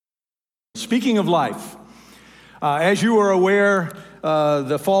Speaking of life, as you are aware,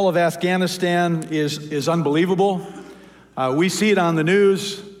 the fall of Afghanistan is unbelievable. We see it on the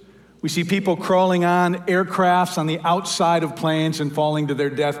news. We see people crawling on aircrafts on the outside of planes and falling to their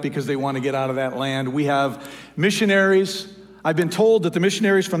death because they want to get out of that land. We have missionaries. I've been told that the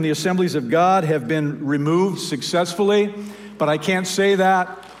missionaries from the Assemblies of God have been removed successfully, but I can't say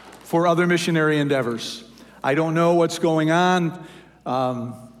that for other missionary endeavors. I don't know what's going on.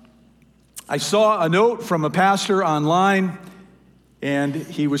 I saw a note from a pastor online, and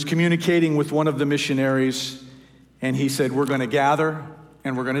he was communicating with one of the missionaries, and he said, we're going to gather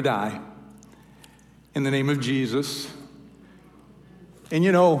and we're going to die in the name of Jesus. And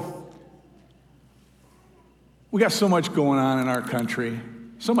you know, we got so much going on in our country,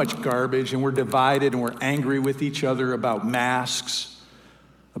 so much garbage, and we're divided and we're angry with each other about masks,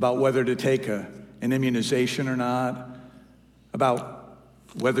 about whether to take an immunization or not, about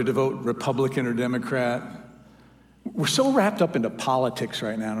whether to vote Republican or Democrat. We're so wrapped up into politics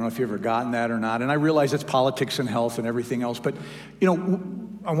right now. I don't know if you've ever gotten that or not. And I realize it's politics and health and everything else. But, you know,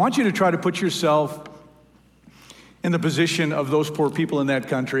 I want you to try to put yourself in the position of those poor people in that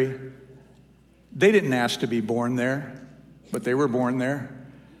country. They didn't ask to be born there, but they were born there.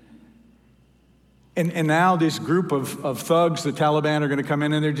 And now this group of thugs, the Taliban, are going to come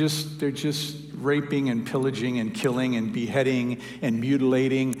in and they're just raping and pillaging and killing and beheading and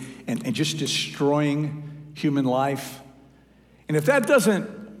mutilating and just destroying human life. And if that doesn't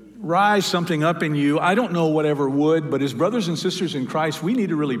rise something up in you, I don't know whatever would, but as brothers and sisters in Christ, we need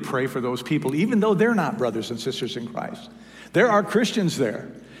to really pray for those people, even though they're not brothers and sisters in Christ. There are Christians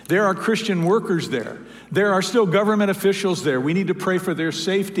there. There are Christian workers there. There are still government officials there. We need to pray for their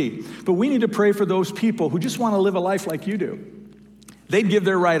safety. But we need to pray for those people who just want to live a life like you do. They'd give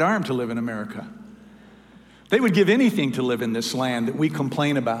their right arm to live in America. They would give anything to live in this land that we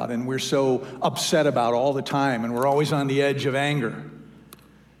complain about and we're so upset about all the time, and we're always on the edge of anger.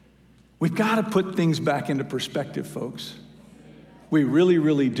 We've got to put things back into perspective, folks. We really,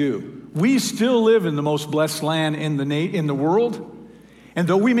 really do. We still live in the most blessed land in the world. And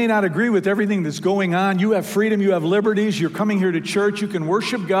though we may not agree with everything that's going on, you have freedom, you have liberties, you're coming here to church, you can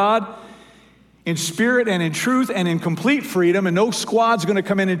worship God in spirit and in truth and in complete freedom, and no squad's going to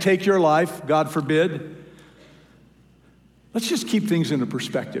come in and take your life, God forbid. Let's just keep things into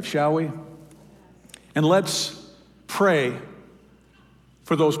perspective, shall we? And let's pray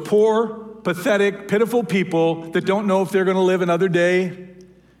for those poor, pathetic, pitiful people that don't know if they're going to live another day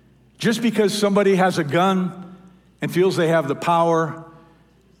just because somebody has a gun and feels they have the power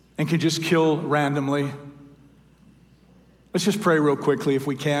and can just kill randomly. Let's just pray real quickly if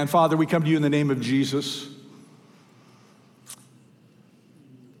we can. Father, we come to you in the name of Jesus.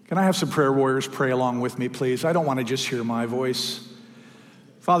 Can I have some prayer warriors pray along with me, please? I don't want to just hear my voice.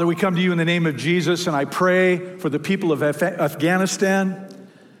 Father, we come to you in the name of Jesus, and I pray for the people of Afghanistan.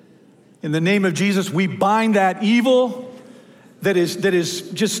 In the name of Jesus, we bind that evil that is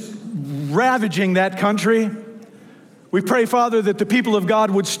just ravaging that country. We pray, Father, that the people of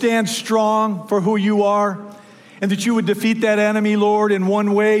God would stand strong for who you are, and that you would defeat that enemy, Lord, in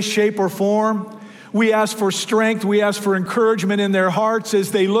one way, shape, or form. We ask for strength. We ask for encouragement in their hearts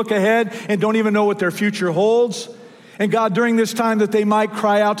as they look ahead and don't even know what their future holds. And God, during this time, that they might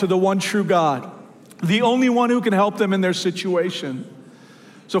cry out to the one true God, the only one who can help them in their situation.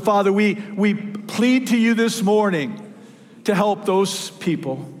 So, Father, we plead to you this morning to help those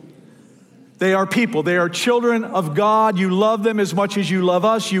people. They are people. They are children of God. You love them as much as you love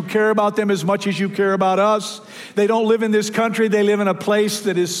us. You care about them as much as you care about us. They don't live in this country. They live in a place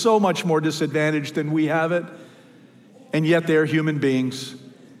that is so much more disadvantaged than we have it. And yet they are human beings.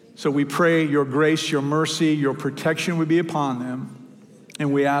 So we pray your grace, your mercy, your protection would be upon them.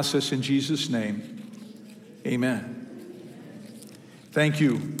 And we ask this in Jesus' name. Amen. Thank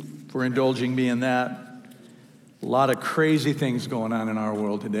you for indulging me in that. A lot of crazy things going on in our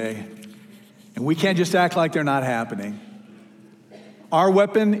world today. And we can't just act like they're not happening. Our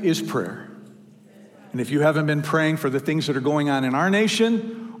weapon is prayer. And if you haven't been praying for the things that are going on in our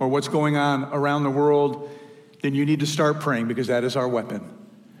nation or what's going on around the world, then you need to start praying, because that is our weapon.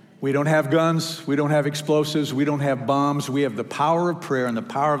 We don't have guns. We don't have explosives. We don't have bombs. We have the power of prayer and the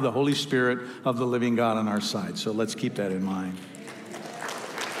power of the Holy Spirit of the living God on our side. So let's keep that in mind.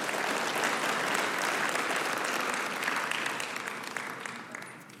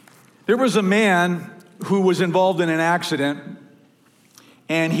 There was a man who was involved in an accident,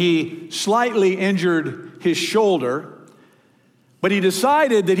 and he slightly injured his shoulder, but he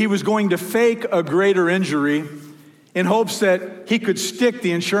decided that he was going to fake a greater injury in hopes that he could stick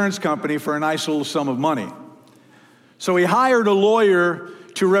the insurance company for a nice little sum of money. So he hired a lawyer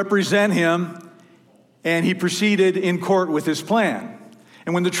to represent him, and he proceeded in court with his plan.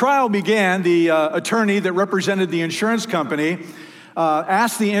 And when the trial began, the attorney that represented the insurance company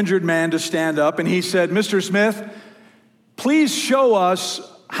asked the injured man to stand up, and he said, "Mr. Smith, please show us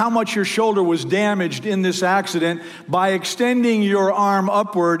how much your shoulder was damaged in this accident by extending your arm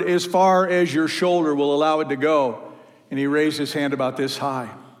upward as far as your shoulder will allow it to go." And he raised his hand about this high.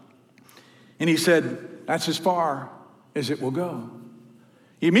 And he said, "That's as far as it will go."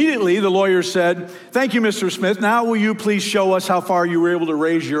 Immediately, the lawyer said, "Thank you, Mr. Smith. Now will you please show us how far you were able to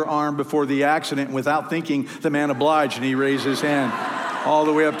raise your arm before the accident?" Without thinking, the man obliged, and he raised his hand all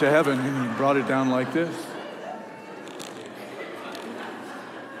the way up to heaven, and he brought it down like this.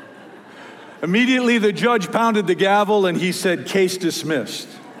 Immediately, the judge pounded the gavel, and he said, "Case dismissed."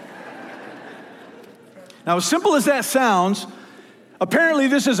 Now, as simple as that sounds, apparently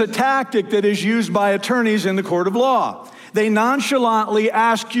this is a tactic that is used by attorneys in the court of law. They nonchalantly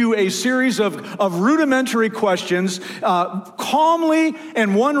ask you a series of rudimentary questions, calmly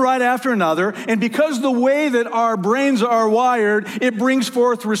and one right after another. And because the way that our brains are wired, it brings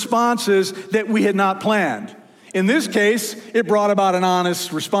forth responses that we had not planned. In this case, it brought about an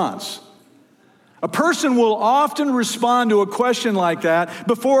honest response. A person will often respond to a question like that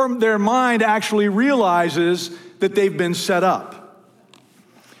before their mind actually realizes that they've been set up.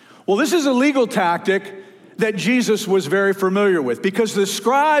 Well, this is a legal tactic that Jesus was very familiar with, because the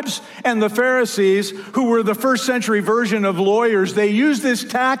scribes and the Pharisees, who were the first century version of lawyers, they used this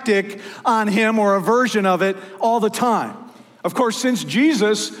tactic on him, or a version of it, all the time. Of course, since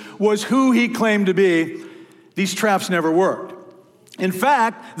Jesus was who he claimed to be, these traps never worked. In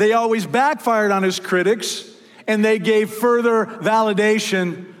fact, they always backfired on his critics, and they gave further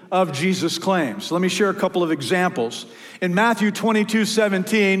validation of Jesus' claims. Let me share a couple of examples. In Matthew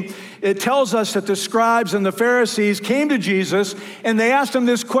 22:17, it tells us that the scribes and the Pharisees came to Jesus, and they asked him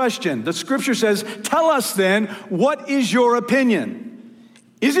this question. The scripture says, "Tell us then, what is your opinion?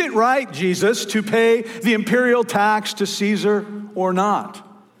 Is it right, Jesus, to pay the imperial tax to Caesar or not?"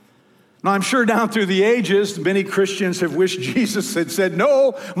 Now, I'm sure down through the ages, many Christians have wished Jesus had said,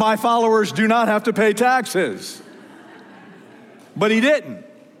 "No, my followers do not have to pay taxes." But he didn't.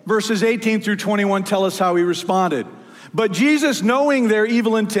 Verses 18 through 21 tell us how he responded. But Jesus, knowing their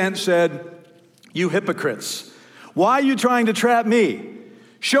evil intent, said, "You hypocrites, why are you trying to trap me?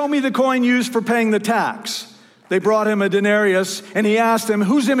 Show me the coin used for paying the tax." They brought him a denarius, and he asked them,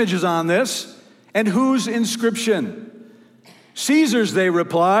 "Whose image is on this, and whose inscription?" "Caesar's," they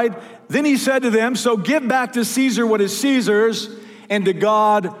replied. Then he said to them, "So give back to Caesar what is Caesar's, and to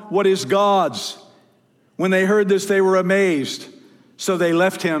God what is God's." When they heard this, they were amazed. So they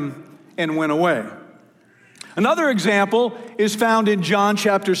left him and went away. Another example is found in John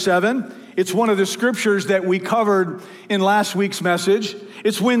chapter 7. It's one of the scriptures that we covered in last week's message.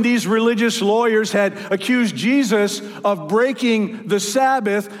 It's when these religious lawyers had accused Jesus of breaking the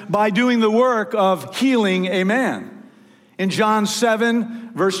Sabbath by doing the work of healing a man. In John 7,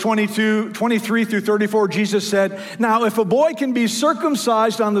 verse 23 through 34, Jesus said, "Now if a boy can be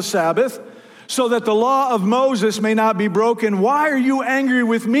circumcised on the Sabbath, so that the law of Moses may not be broken, why are you angry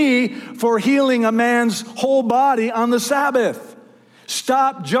with me for healing a man's whole body on the Sabbath?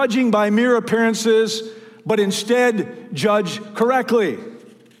 Stop judging by mere appearances, but instead judge correctly."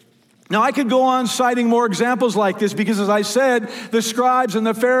 Now, I could go on citing more examples like this because, as I said, the scribes and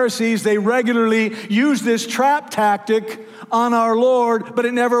the Pharisees, they regularly use this trap tactic on our Lord, but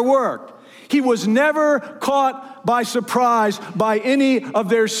it never worked. He was never caught by surprise by any of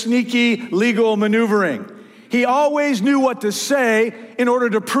their sneaky legal maneuvering. He always knew what to say in order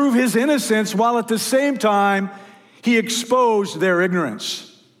to prove his innocence, while at the same time, he exposed their ignorance.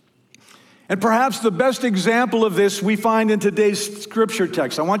 And perhaps the best example of this we find in today's scripture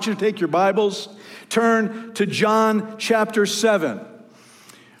text. I want you to take your Bibles, turn to John chapter 7.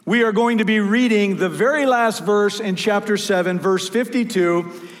 We are going to be reading the very last verse in chapter 7, verse 52,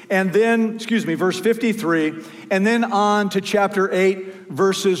 verse 53, and then on to chapter 8,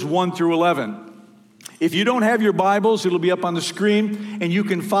 verses 1 through 11. If you don't have your Bibles, it'll be up on the screen, and you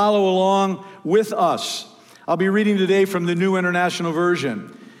can follow along with us. I'll be reading today from the New International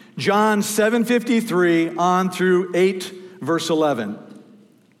Version. John 7:53 on through 8, verse 11.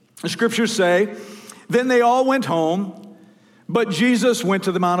 The scriptures say, "Then they all went home, but Jesus went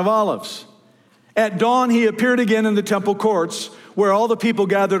to the Mount of Olives. At dawn he appeared again in the temple courts, where all the people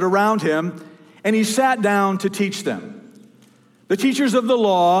gathered around him, and he sat down to teach them. The teachers of the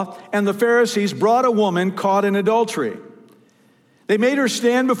law and the Pharisees brought a woman caught in adultery. They made her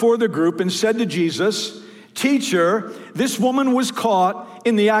stand before the group and said to Jesus, 'Teacher, this woman was caught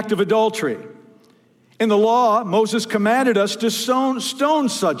in the act of adultery. In the law, Moses commanded us to stone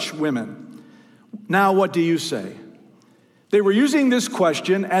such women. Now what do you say?" They were using this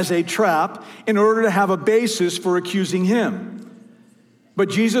question as a trap in order to have a basis for accusing him. But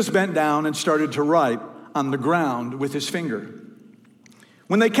Jesus bent down and started to write on the ground with his finger.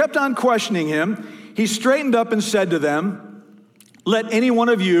 When they kept on questioning him, he straightened up and said to them, "Let any one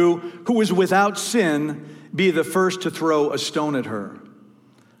of you who is without sin be the first to throw a stone at her."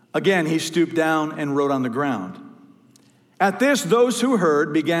 Again, he stooped down and wrote on the ground. At this, those who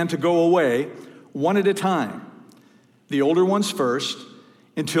heard began to go away, one at a time, the older ones first,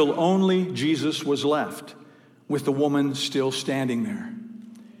 until only Jesus was left, with the woman still standing there.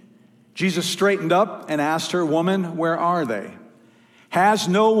 Jesus straightened up and asked her, "Woman, where are they? Has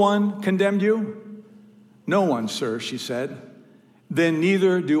no one condemned you?" "No one, sir," she said. "Then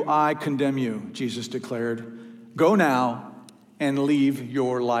neither do I condemn you," Jesus declared. "Go now and leave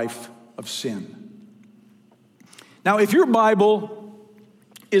your life of sin." Now, if your Bible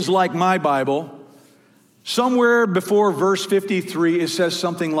is like my Bible, somewhere before verse 53, it says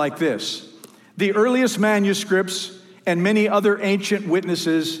something like this: "The earliest manuscripts and many other ancient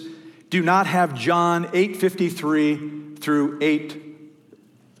witnesses do not have John 8:53 through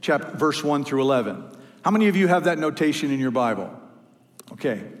verse 1 through 11. How many of you have that notation in your Bible?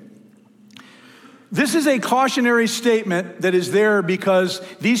 Okay. This is a cautionary statement that is there because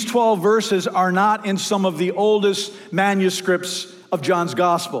these 12 verses are not in some of the oldest manuscripts of John's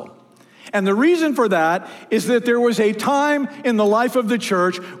gospel. And the reason for that is that there was a time in the life of the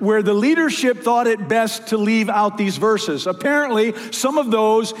church where the leadership thought it best to leave out these verses. Apparently, some of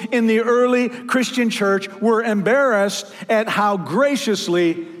those in the early Christian church were embarrassed at how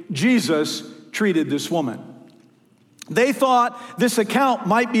graciously Jesus treated this woman. They thought this account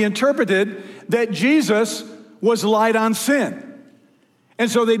might be interpreted that Jesus was light on sin. And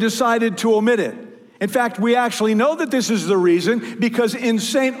so they decided to omit it. In fact, we actually know that this is the reason because in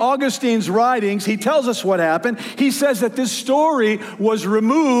St. Augustine's writings, he tells us what happened. He says that this story was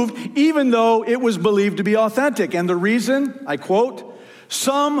removed even though it was believed to be authentic. And the reason, I quote,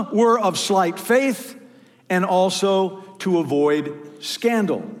 "Some were of slight faith and also to avoid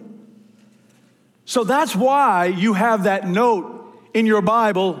scandal." So that's why you have that note in your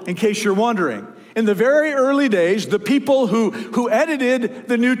Bible, in case you're wondering. In the very early days, the people who edited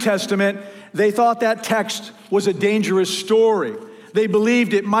the New Testament, they thought that text was a dangerous story. They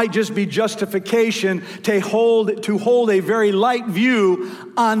believed it might just be justification to hold a very light view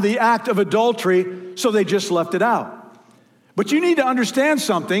on the act of adultery, so they just left it out. But you need to understand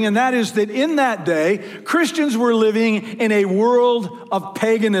something, and that is that in that day, Christians were living in a world of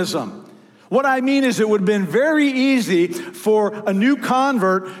paganism. What I mean is it would have been very easy for a new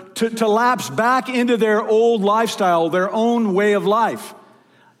convert to lapse back into their old lifestyle, their own way of life.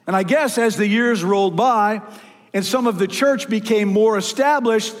 And I guess as the years rolled by and some of the church became more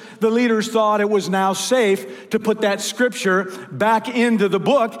established, the leaders thought it was now safe to put that scripture back into the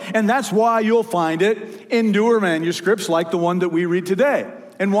book. And that's why you'll find it in newer manuscripts like the one that we read today.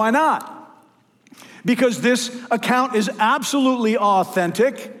 And why not? Because this account is absolutely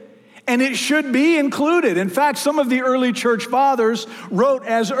authentic. And it should be included. In fact, some of the early church fathers wrote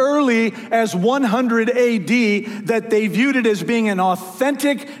as early as 100 AD that they viewed it as being an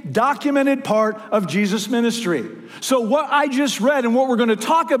authentic, documented part of Jesus' ministry. So what I just read and what we're going to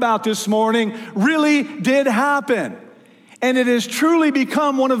talk about this morning really did happen. And it has truly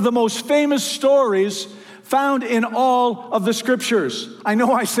become one of the most famous stories found in all of the scriptures. I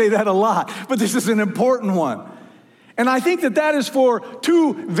know I say that a lot, but this is an important one. And I think that is for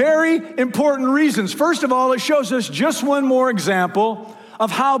two very important reasons. First of all, it shows us just one more example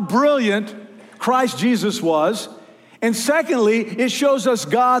of how brilliant Christ Jesus was. And secondly, it shows us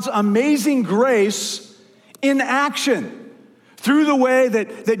God's amazing grace in action through the way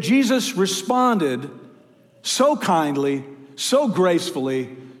that Jesus responded so kindly, so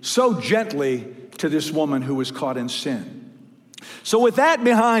gracefully, so gently to this woman who was caught in sin. So with that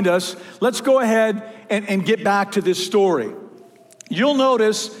behind us, let's go ahead and get back to this story. You'll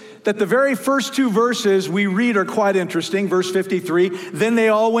notice that the very first two verses we read are quite interesting. Verse 53, then they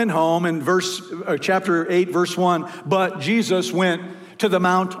all went home, and chapter 8, verse 1, but Jesus went to the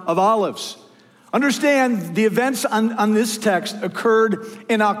Mount of Olives. Understand, the events on this text occurred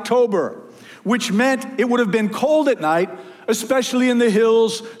in October, which meant it would have been cold at night, especially in the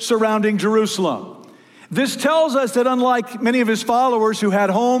hills surrounding Jerusalem. This tells us that unlike many of his followers who had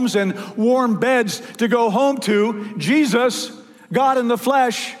homes and warm beds to go home to, Jesus, God in the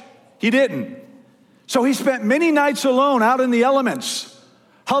flesh, he didn't. So he spent many nights alone out in the elements,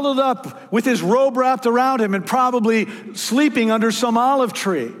 huddled up with his robe wrapped around him and probably sleeping under some olive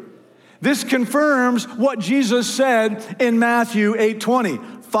tree. This confirms what Jesus said in Matthew 8:20.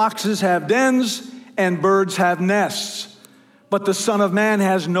 Foxes have dens and birds have nests, but the Son of Man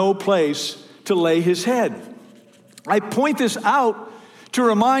has no place to lay his head. I point this out to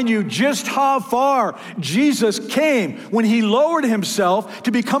remind you just how far Jesus came when he lowered himself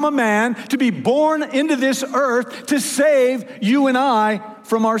to become a man, to be born into this earth to save you and I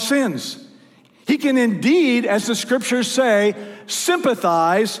from our sins. He can indeed, as the scriptures say,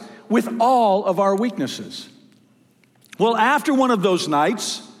 sympathize with all of our weaknesses. Well, after one of those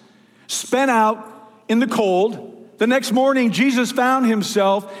nights spent out in the cold, the next morning Jesus found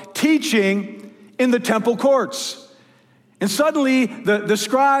himself teaching in the temple courts. And suddenly, the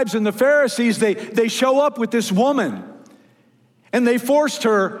scribes and the Pharisees, they show up with this woman. And they forced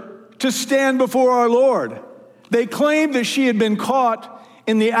her to stand before our Lord. They claimed that she had been caught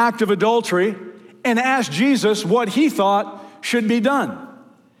in the act of adultery and asked Jesus what he thought should be done.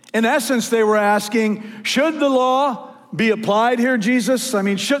 In essence, they were asking, should the law be applied here, Jesus? I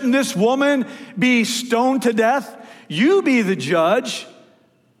mean, shouldn't this woman be stoned to death? You be the judge.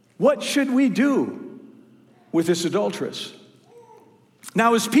 What should we do with this adulteress?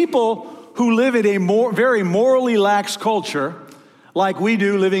 Now, as people who live in a very morally lax culture, like we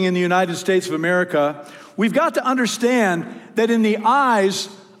do living in the United States of America, we've got to understand that in the eyes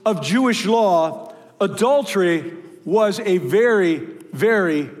of Jewish law, adultery was a very,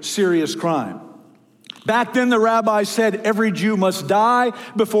 very serious crime. Back then, the rabbis said every Jew must die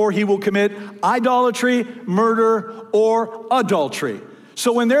before he will commit idolatry, murder, or adultery.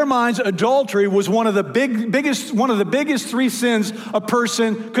 So in their minds, adultery was one of the biggest three sins a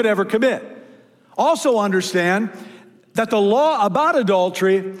person could ever commit. Also understand that the law about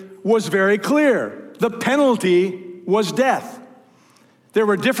adultery was very clear. The penalty was death. There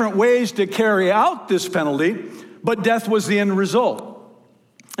were different ways to carry out this penalty, but death was the end result.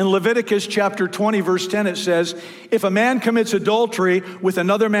 In Leviticus chapter 20, verse 10, it says, if a man commits adultery with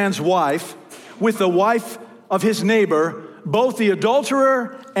another man's wife, with the wife of his neighbor, both the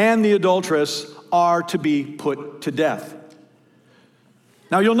adulterer and the adulteress are to be put to death.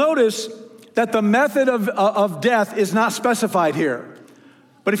 Now you'll notice that the method of death is not specified here.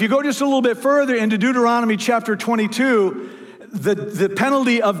 But if you go just a little bit further into Deuteronomy chapter 22, the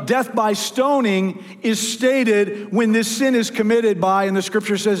penalty of death by stoning is stated when this sin is committed by, and the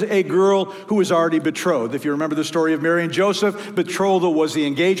scripture says, a girl who is already betrothed. If you remember the story of Mary and Joseph, betrothal was the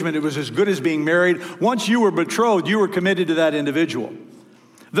engagement. It was as good as being married. Once you were betrothed, you were committed to that individual.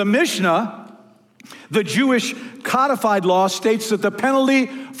 The Mishnah, the Jewish codified law, states that the penalty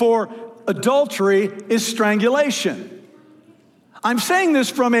for adultery is strangulation. I'm saying this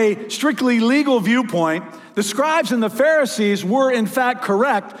from a strictly legal viewpoint. The scribes and the Pharisees were in fact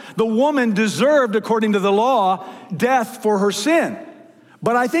correct. The woman deserved, according to the law, death for her sin.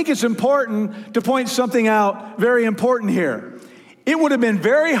 But I think it's important to point something out very important here. It would have been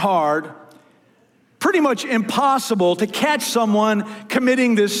very hard, pretty much impossible, to catch someone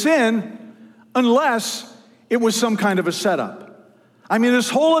committing this sin unless it was some kind of a setup. I mean, this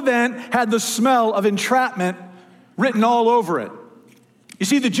whole event had the smell of entrapment written all over it. You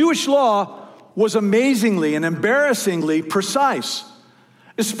see, the Jewish law was amazingly and embarrassingly precise,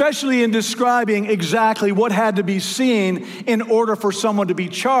 especially in describing exactly what had to be seen in order for someone to be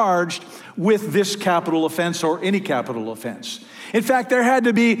charged with this capital offense or any capital offense. In fact, there had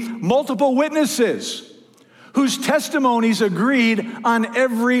to be multiple witnesses whose testimonies agreed on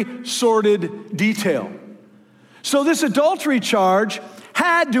every sordid detail. So this adultery charge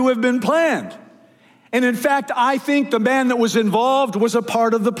had to have been planned. And in fact, I think the man that was involved was a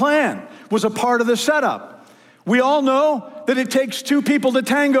part of the plan, was a part of the setup. We all know that it takes two people to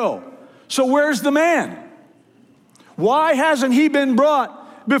tango. So where's the man? Why hasn't he been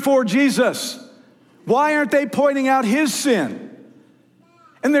brought before Jesus? Why aren't they pointing out his sin?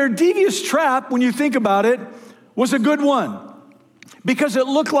 And their devious trap, when you think about it, was a good one. Because it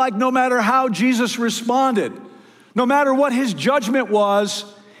looked like no matter how Jesus responded, no matter what his judgment was,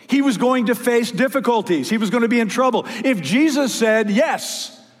 he was going to face difficulties. He was going to be in trouble. If Jesus said,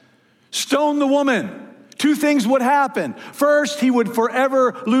 yes, stone the woman, two things would happen. First, he would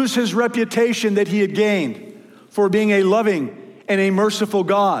forever lose his reputation that he had gained for being a loving and a merciful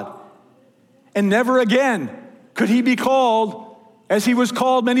God. And never again could he be called, as he was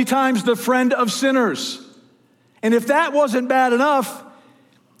called many times, the friend of sinners. And if that wasn't bad enough,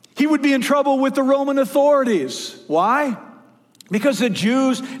 he would be in trouble with the Roman authorities. Why? Because the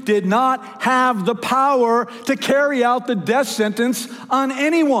Jews did not have the power to carry out the death sentence on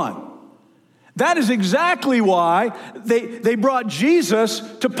anyone. That is exactly why they brought Jesus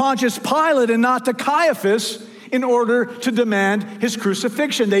to Pontius Pilate and not to Caiaphas in order to demand his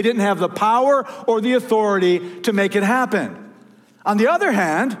crucifixion. They didn't have the power or the authority to make it happen. On the other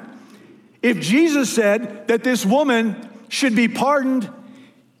hand, if Jesus said that this woman should be pardoned,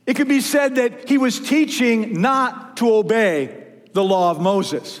 it could be said that he was teaching not to obey the law of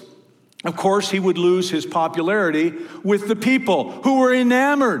Moses. Of course, he would lose his popularity with the people who were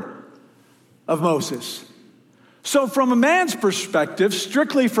enamored of Moses. So from a man's perspective,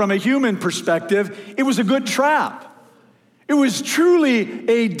 strictly from a human perspective, it was a good trap. It was truly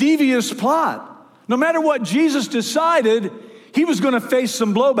a devious plot. No matter what Jesus decided, he was going to face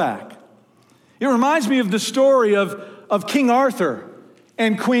some blowback. It reminds me of the story of King Arthur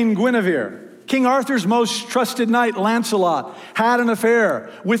and Queen Guinevere. King Arthur's most trusted knight, Lancelot, had an affair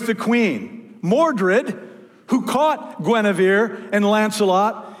with the queen. Mordred, who caught Guinevere and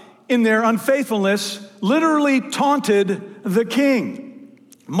Lancelot in their unfaithfulness, literally taunted the king.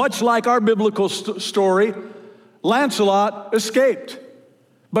 Much like our biblical story, Lancelot escaped.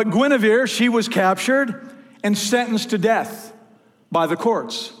 But Guinevere, she was captured and sentenced to death by the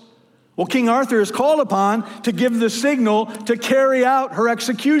courts. Well, King Arthur is called upon to give the signal to carry out her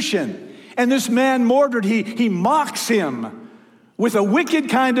execution. And this man, Mordred, he mocks him with a wicked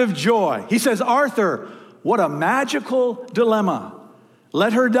kind of joy. He says, Arthur, what a magical dilemma.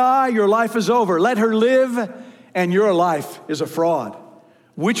 Let her die, your life is over. Let her live, and your life is a fraud.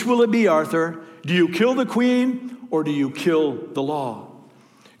 Which will it be, Arthur? Do you kill the queen, or do you kill the law?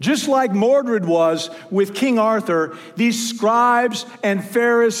 Just like Mordred was with King Arthur, these scribes and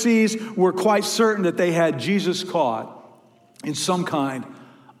Pharisees were quite certain that they had Jesus caught in some kind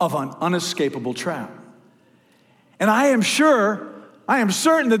of an unescapable trap. And I am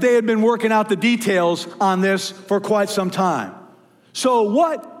certain that they had been working out the details on this for quite some time. So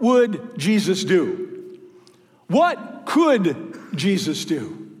what would Jesus do? What could Jesus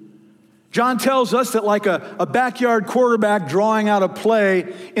do? John tells us that like a backyard quarterback drawing out a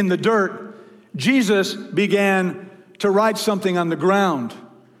play in the dirt, Jesus began to write something on the ground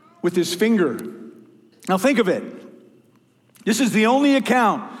with his finger. Now think of it. This is the only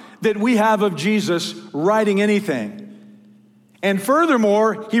account that we have of Jesus writing anything. And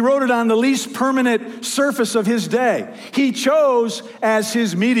furthermore, he wrote it on the least permanent surface of his day. He chose as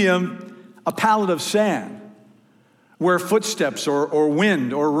his medium a pallet of sand, where footsteps or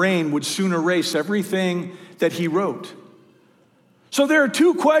wind or rain would soon erase everything that he wrote. So there are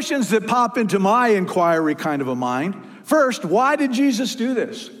two questions that pop into my inquiry kind of a mind. First, why did Jesus do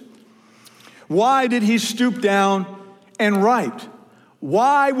this? Why did he stoop down and write?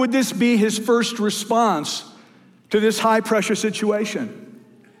 Why would this be his first response to this high-pressure situation?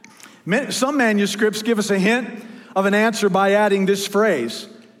 Some manuscripts give us a hint of an answer by adding this phrase: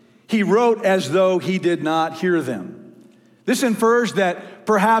 he wrote as though he did not hear them. This infers that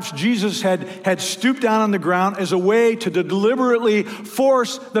perhaps Jesus had stooped down on the ground as a way to deliberately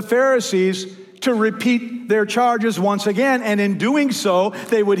force the Pharisees to repeat their charges once again. And in doing so,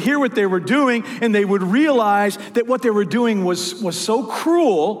 they would hear what they were doing, and they would realize that what they were doing was so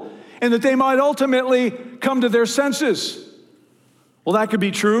cruel, and that they might ultimately come to their senses. Well, that could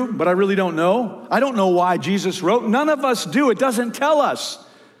be true, but I really don't know. I don't know why Jesus wrote. None of us do. It doesn't tell us.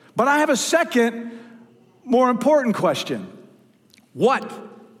 But I have a second, more important question. What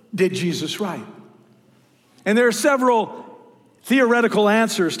did Jesus write? And there are several theoretical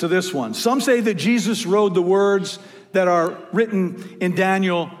answers to this one. Some say that Jesus wrote the words that are written in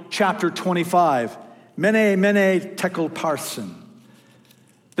Daniel chapter 25. Mene, mene, tekel parsin.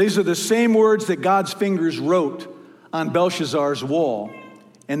 These are the same words that God's fingers wrote on Belshazzar's wall.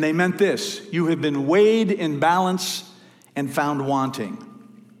 And they meant this: you have been weighed in balance and found wanting.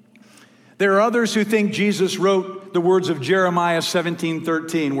 There are others who think Jesus wrote the words of Jeremiah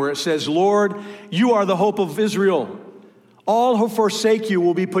 17:13, where it says, Lord, you are the hope of Israel. All who forsake you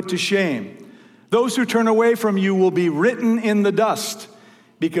will be put to shame. Those who turn away from you will be written in the dust,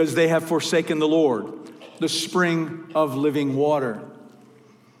 because they have forsaken the Lord, the spring of living water.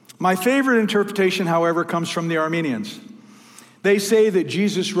 My favorite interpretation, however, comes from the Armenians. They say that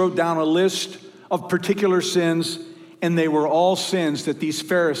Jesus wrote down a list of particular sins, and they were all sins that these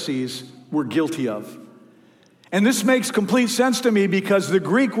Pharisees were guilty of. And this makes complete sense to me, because the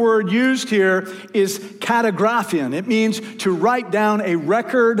Greek word used here is katagraphian. It means to write down a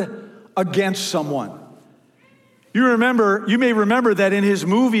record against someone. You may remember that in his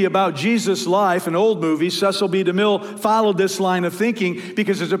movie about Jesus' life, an old movie, Cecil B. DeMille followed this line of thinking,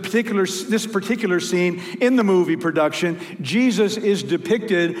 because there's this particular scene in the movie production. Jesus is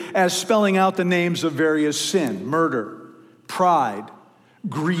depicted as spelling out the names of various sin: murder, pride,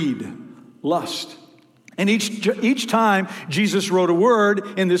 greed, lust. And each time Jesus wrote a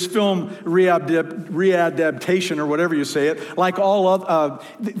word in this film readaptation, or whatever you say it, like all of,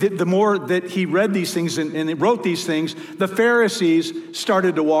 the more that he read these things and he wrote these things, the Pharisees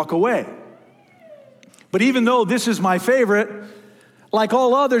started to walk away. But even though this is my favorite, like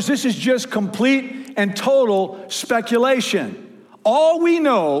all others, this is just complete and total speculation. All we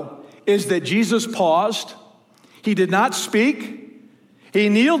know is that Jesus paused, he did not speak, he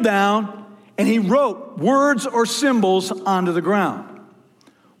kneeled down, and he wrote words or symbols onto the ground.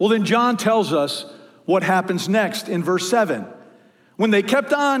 Well, then John tells us what happens next in verse 7. When they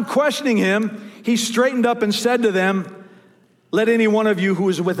kept on questioning him, he straightened up and said to them, "Let any one of you who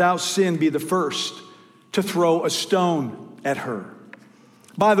is without sin be the first to throw a stone at her."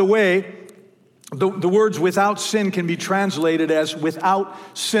 By the way, the words without sin can be translated as without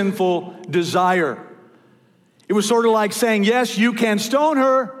sinful desire. It was sort of like saying, yes, you can stone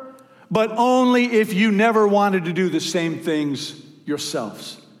her, but only if you never wanted to do the same things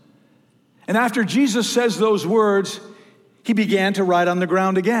yourselves. And after Jesus says those words, he began to write on the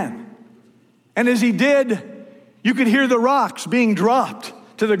ground again. And as he did, you could hear the rocks being dropped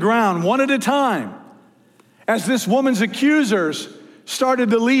to the ground one at a time as this woman's accusers started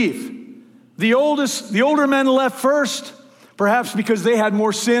to leave. The older men left first, perhaps because they had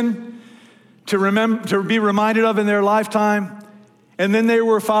more sin to be reminded of in their lifetime. And then they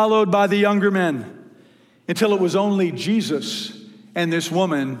were followed by the younger men until it was only Jesus and this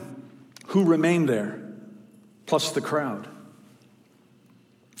woman who remained there, plus the crowd.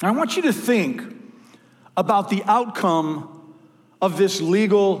 I want you to think about the outcome of this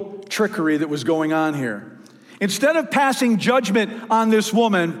legal trickery that was going on here. Instead of passing judgment on this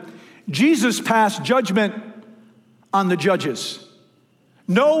woman, Jesus passed judgment on the judges.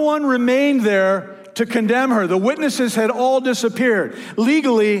 No one remained there to condemn her. The witnesses had all disappeared.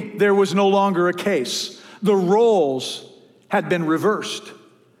 Legally, there was no longer a case. The roles had been reversed.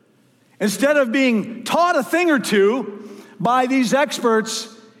 Instead of being taught a thing or two by these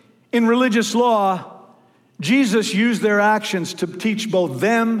experts in religious law, Jesus used their actions to teach both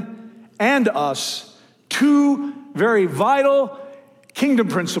them and us two very vital kingdom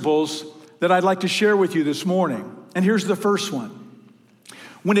principles that I'd like to share with you this morning. And here's the first one.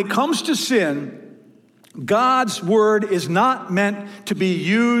 When it comes to sin, God's word is not meant to be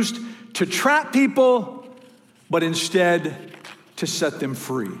used to trap people, but instead to set them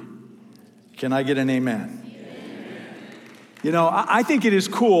free. Can I get an amen? Amen. You know, I think it is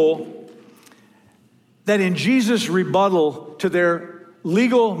cool that in Jesus' rebuttal to their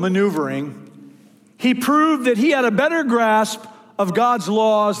legal maneuvering, he proved that he had a better grasp of God's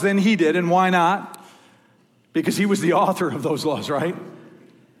laws than he did. And why not? Because he was the author of those laws, right?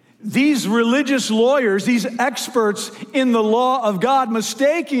 These religious lawyers, these experts in the law of God,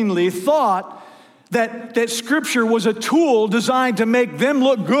 mistakenly thought that Scripture was a tool designed to make them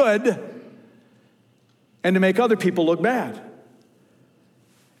look good and to make other people look bad.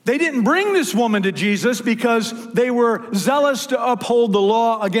 They didn't bring this woman to Jesus because they were zealous to uphold the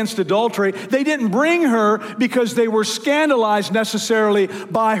law against adultery. They didn't bring her because they were scandalized necessarily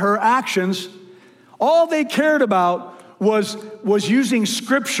by her actions. All they cared about was using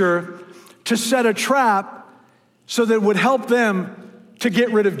Scripture to set a trap so that it would help them to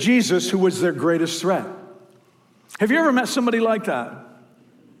get rid of Jesus, who was their greatest threat. Have you ever met somebody like that?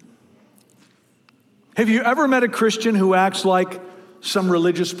 Have you ever met a Christian who acts like some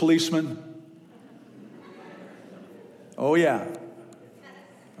religious policeman? Oh yeah.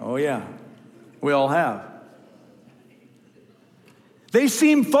 Oh yeah. We all have. They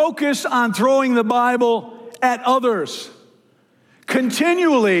seem focused on throwing the Bible at others,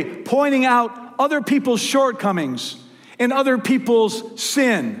 continually pointing out other people's shortcomings and other people's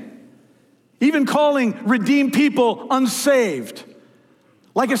sin, even calling redeemed people unsaved.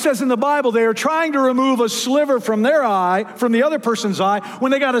 Like it says in the Bible, they are trying to remove a sliver from their eye, from the other person's eye,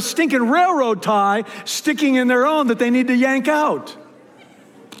 when they got a stinking railroad tie sticking in their own that they need to yank out.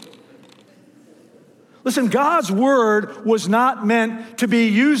 Listen, God's word was not meant to be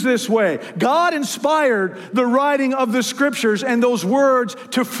used this way. God inspired the writing of the Scriptures and those words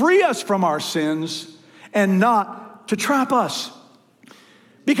to free us from our sins and not to trap us.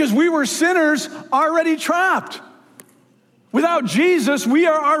 Because we were sinners already trapped. Without Jesus, we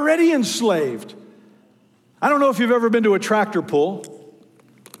are already enslaved. I don't know if you've ever been to a tractor pull.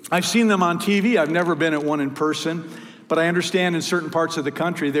 I've seen them on TV. I've never been at one in person, but I understand in certain parts of the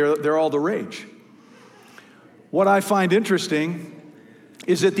country, they're all the rage. What I find interesting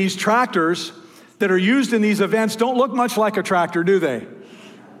is that these tractors that are used in these events don't look much like a tractor, do they?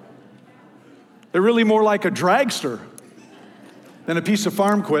 They're really more like a dragster than a piece of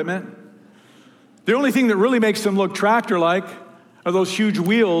farm equipment. The only thing that really makes them look tractor-like are those huge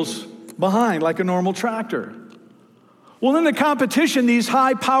wheels behind, like a normal tractor. Well, in the competition, these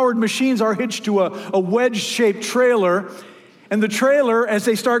high-powered machines are hitched to a wedge-shaped trailer, and the trailer, as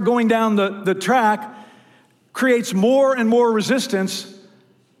they start going down the track, creates more and more resistance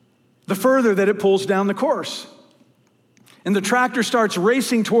the further that it pulls down the course. And the tractor starts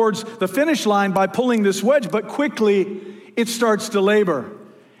racing towards the finish line by pulling this wedge, but quickly it starts to labor.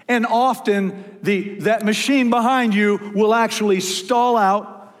 And often that machine behind you will actually stall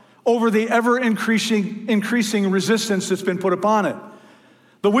out over the ever-increasing resistance that's been put upon it.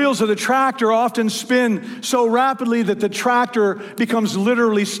 The wheels of the tractor often spin so rapidly that the tractor becomes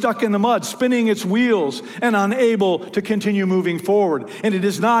literally stuck in the mud, spinning its wheels and unable to continue moving forward. And it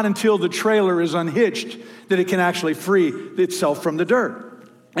is not until the trailer is unhitched that it can actually free itself from the dirt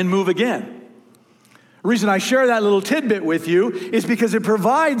and move again. The reason I share that little tidbit with you is because it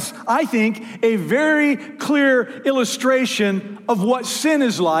provides, I think, a very clear illustration of what sin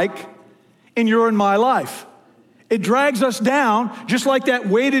is like in your and my life. It drags us down, just like that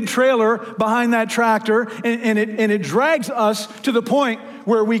weighted trailer behind that tractor, and it drags us to the point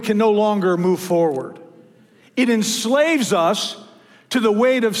where we can no longer move forward. It enslaves us to the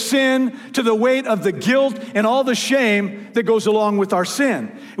weight of sin, to the weight of the guilt and all the shame that goes along with our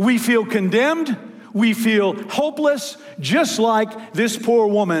sin. We feel condemned, we feel hopeless, just like this poor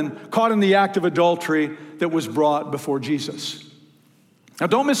woman caught in the act of adultery that was brought before Jesus. Now,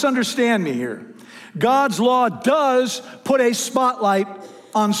 don't misunderstand me here. God's law does put a spotlight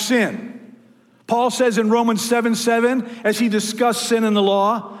on sin. Paul says in Romans 7:7, as he discussed sin in the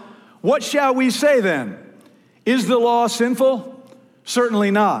law, what shall we say then? Is the law sinful?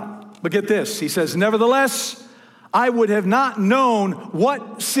 Certainly not. But get this, he says, nevertheless, I would have not known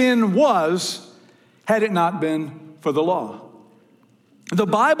what sin was had it not been for the law. The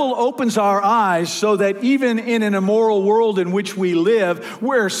Bible opens our eyes so that even in an immoral world in which we live,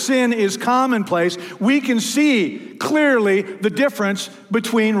 where sin is commonplace, we can see clearly the difference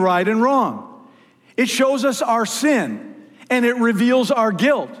between right and wrong. It shows us our sin, and it reveals our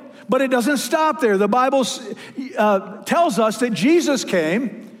guilt. But it doesn't stop there. The Bible tells us that Jesus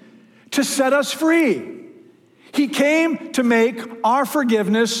came to set us free. He came to make our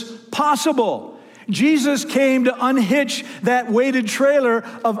forgiveness possible. Jesus came to unhitch that weighted trailer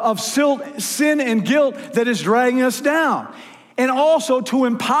of sin and guilt that is dragging us down, and also to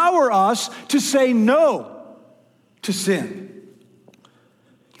empower us to say no to sin.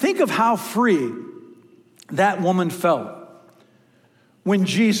 Think of how free that woman felt when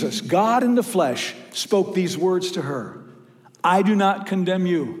Jesus, God in the flesh, spoke these words to her. I do not condemn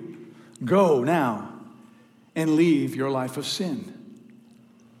you. Go now and leave your life of sin.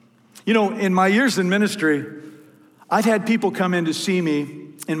 You know, in my years in ministry, I've had people come in to see me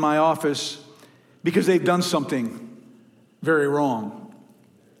in my office because they've done something very wrong.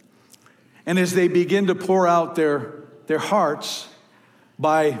 And as they begin to pour out their hearts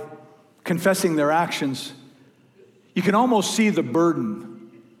by confessing their actions, you can almost see the burden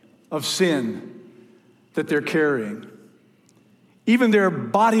of sin that they're carrying. Even their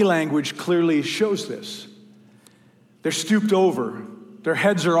body language clearly shows this. They're stooped over. Their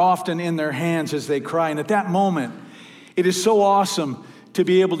heads are often in their hands as they cry. And at that moment, it is so awesome to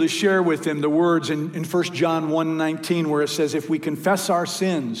be able to share with them the words in 1 John 1:19, where it says, if we confess our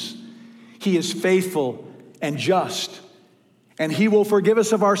sins, he is faithful and just, and he will forgive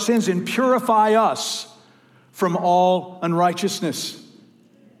us of our sins and purify us from all unrighteousness.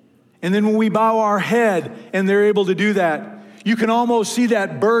 And then when we bow our head and they're able to do that, you can almost see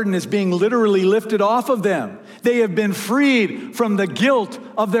that burden as being literally lifted off of them. They have been freed from the guilt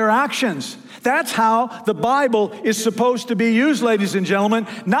of their actions. That's how the Bible is supposed to be used, ladies and gentlemen,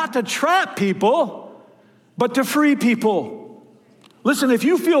 not to trap people, but to free people. Listen, if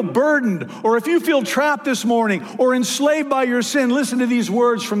you feel burdened or if you feel trapped this morning or enslaved by your sin, listen to these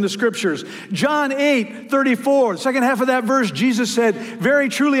words from the scriptures. John 8:34, the second half of that verse, Jesus said, very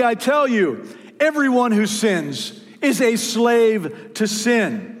truly I tell you, everyone who sins is a slave to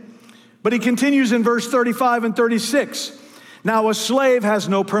sin. But he continues in verse 35 and 36. Now a slave has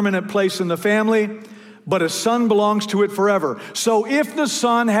no permanent place in the family, but a son belongs to it forever. So if the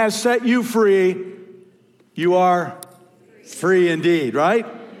Son has set you free, you are free indeed, right?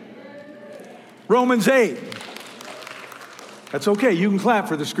 Romans 8. That's okay. You can clap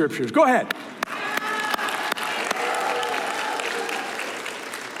for the scriptures. Go ahead.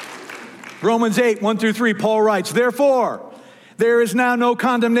 Romans 8, 1-3, Paul writes, therefore, there is now no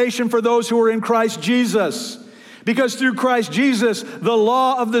condemnation for those who are in Christ Jesus. Because through Christ Jesus, the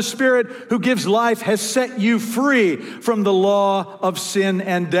law of the Spirit who gives life has set you free from the law of sin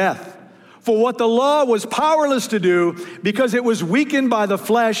and death. For what the law was powerless to do, because it was weakened by the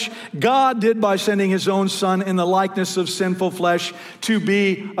flesh, God did by sending his own Son in the likeness of sinful flesh to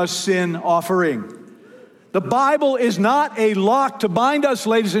be a sin offering. The Bible is not a lock to bind us,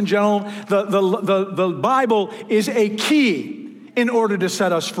 ladies and gentlemen. The Bible is a key in order to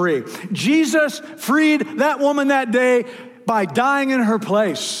set us free. Jesus freed that woman that day by dying in her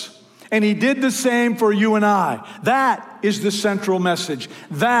place. And he did the same for you and I. That is the central message.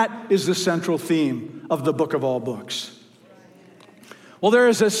 That is the central theme of the book of all books. Well, there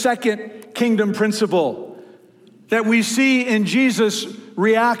is a second kingdom principle that we see in Jesus'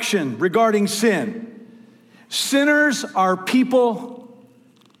 reaction regarding sin. Sinners are people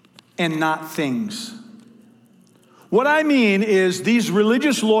and not things. What I mean is these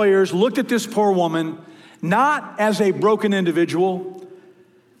religious lawyers looked at this poor woman not as a broken individual.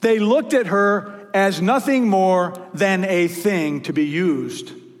 They looked at her as nothing more than a thing to be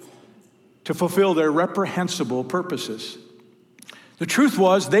used to fulfill their reprehensible purposes. The truth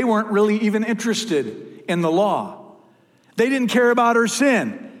was, they weren't really even interested in the law. They didn't care about her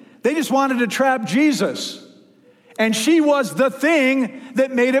sin. They just wanted to trap Jesus. And she was the thing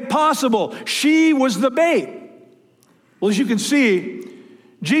that made it possible. She was the bait. Well, as you can see,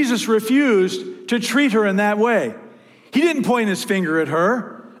 Jesus refused to treat her in that way. He didn't point his finger at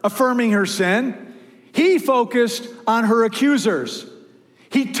her, affirming her sin. He focused on her accusers.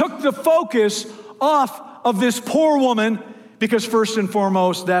 He took the focus off of this poor woman because first and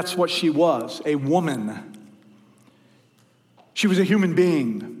foremost, that's what she was, a woman. She was a human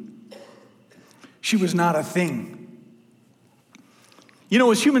being. She was not a thing. You know,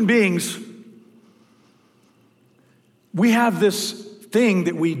 as human beings, we have this thing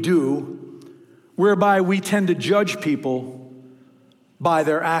that we do whereby we tend to judge people by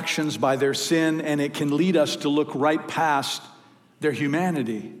their actions, by their sin, and it can lead us to look right past their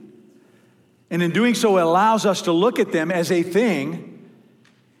humanity. And in doing so, it allows us to look at them as a thing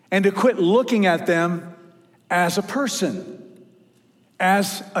and to quit looking at them as a person,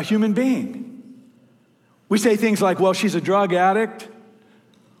 as a human being. We say things like, well, she's a drug addict,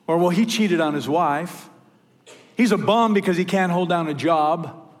 or well, he cheated on his wife. He's a bum because he can't hold down a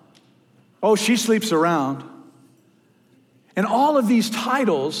job. Oh, she sleeps around. And all of these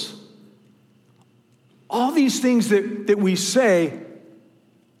titles, all these things that we say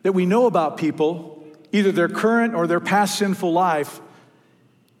that we know about people, either their current or their past sinful life,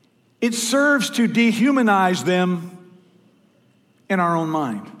 it serves to dehumanize them in our own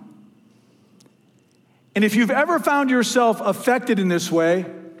mind. And if you've ever found yourself affected in this way,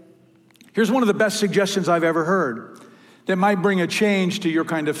 here's one of the best suggestions I've ever heard that might bring a change to your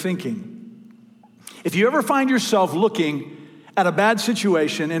kind of thinking. If you ever find yourself looking at a bad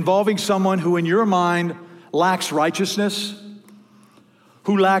situation involving someone who in your mind lacks righteousness,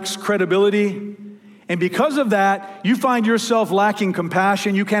 who lacks credibility, and because of that, you find yourself lacking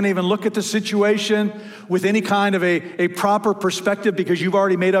compassion. You can't even look at the situation with any kind of a proper perspective because you've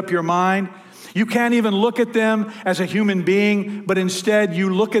already made up your mind. You can't even look at them as a human being, but instead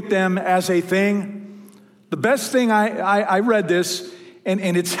you look at them as a thing. The best thing, I read this,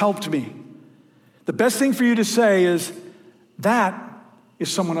 and it's helped me. The best thing for you to say is, that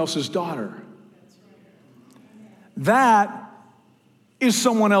is someone else's daughter. That is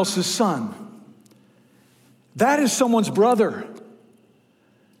someone else's son. That is someone's brother.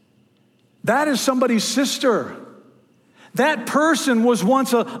 That is somebody's sister. That person was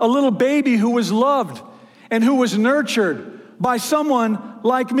once a little baby who was loved and who was nurtured by someone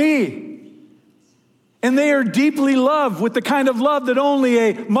like me. And they are deeply loved with the kind of love that only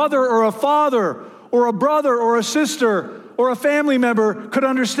a mother or a father or a brother or a sister or a family member could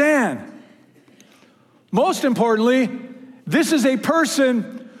understand. Most importantly, this is a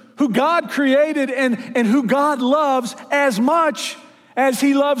person who God created and who God loves as much as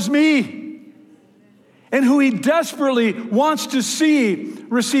he loves me, and who he desperately wants to see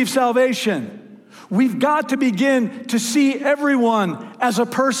receive salvation. We've got to begin to see everyone as a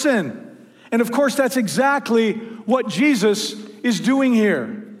person. And of course, that's exactly what Jesus is doing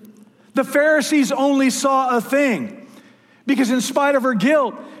here. The Pharisees only saw a thing, because in spite of her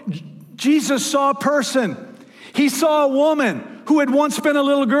guilt, Jesus saw a person. He saw a woman who had once been a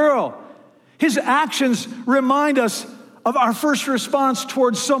little girl. His actions remind us of our first response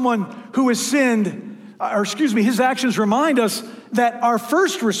towards someone who has sinned. His actions remind us that our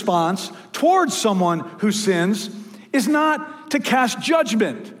first response towards someone who sins is not to cast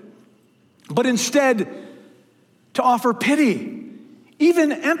judgment, but instead to offer pity,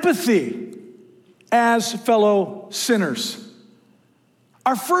 even empathy, as fellow sinners.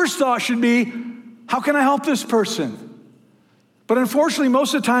 Our first thought should be, how can I help this person? But unfortunately,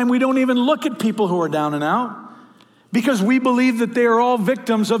 most of the time, we don't even look at people who are down and out because we believe that they are all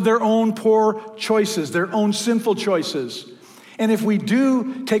victims of their own poor choices, their own sinful choices. And if we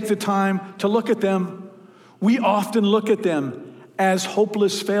do take the time to look at them, we often look at them as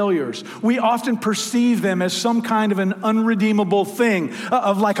hopeless failures. We often perceive them as some kind of an unredeemable thing,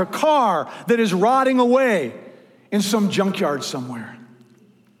 of like a car that is rotting away in some junkyard somewhere.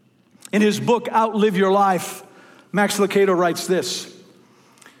 In his book, Outlive Your Life, Max Lucado writes this: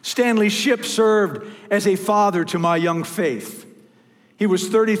 Stanley Shipp served as a father to my young faith. He was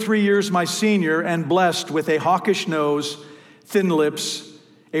 33 years my senior and blessed with a hawkish nose, thin lips,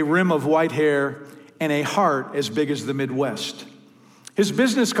 a rim of white hair, and a heart as big as the Midwest. His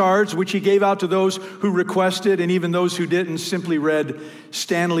business cards, which he gave out to those who requested and even those who didn't, simply read,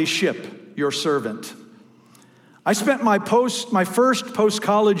 Stanley Shipp, your servant. I spent my first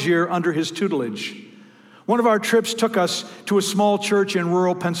post-college year under his tutelage. One of our trips took us to a small church in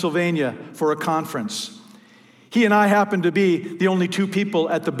rural Pennsylvania for a conference. He and I happened to be the only two people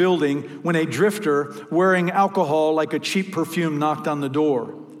at the building when a drifter wearing alcohol like a cheap perfume knocked on the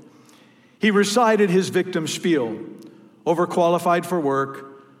door. He recited his victim spiel: overqualified for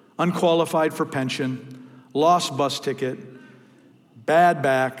work, unqualified for pension, lost bus ticket, bad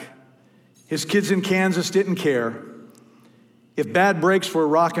back. His kids in Kansas didn't care. If bad breaks were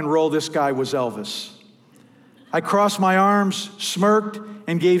rock and roll, this guy was Elvis. I crossed my arms, smirked,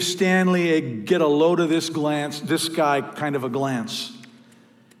 and gave Stanley a get a load of this guy kind of a glance.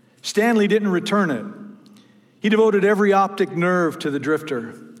 Stanley didn't return it. He devoted every optic nerve to the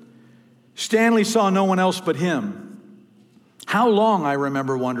drifter. Stanley saw no one else but him. How long, I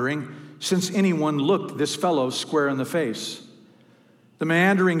remember wondering, since anyone looked this fellow square in the face. The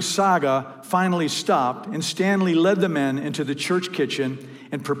meandering saga finally stopped, and Stanley led the men into the church kitchen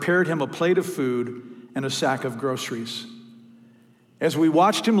and prepared him a plate of food and a sack of groceries. As we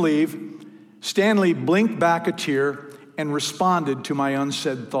watched him leave, Stanley blinked back a tear and responded to my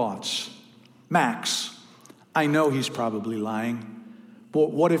unsaid thoughts. Max, I know he's probably lying,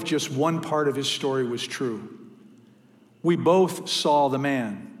 but what if just one part of his story was true? We both saw the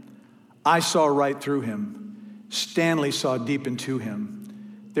man. I saw right through him. Stanley saw deep into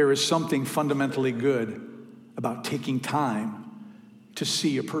him. There is something fundamentally good about taking time to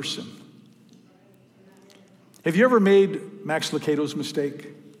see a person. Have you ever made Max Lucado's mistake?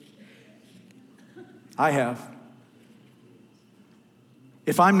 I have.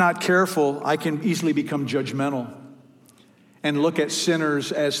 If I'm not careful, I can easily become judgmental and look at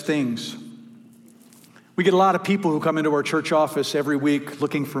sinners as things. We get a lot of people who come into our church office every week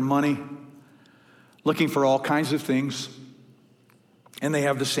looking for money, looking for all kinds of things, and they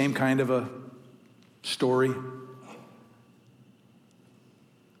have the same kind of a story.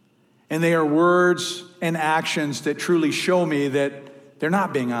 And they are words and actions that truly show me that they're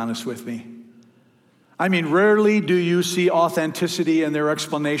not being honest with me. I mean, rarely do you see authenticity in their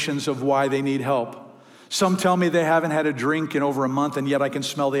explanations of why they need help. Some tell me they haven't had a drink in over a month, and yet I can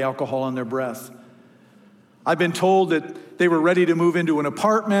smell the alcohol in their breath. I've been told that they were ready to move into an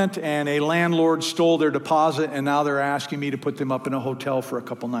apartment, and a landlord stole their deposit, and now they're asking me to put them up in a hotel for a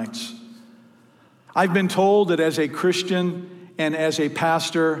couple nights. I've been told that as a Christian and as a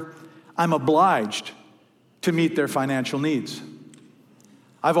pastor, I'm obliged to meet their financial needs.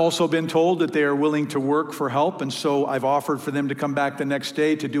 I've also been told that they are willing to work for help, and so I've offered for them to come back the next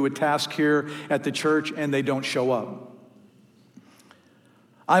day to do a task here at the church, and they don't show up.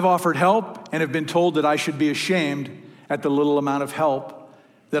 I've offered help and have been told that I should be ashamed at the little amount of help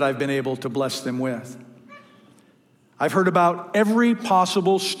that I've been able to bless them with. I've heard about every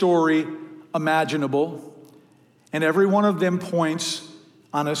possible story imaginable, and every one of them points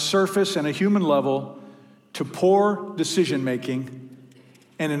on a surface and a human level to poor decision-making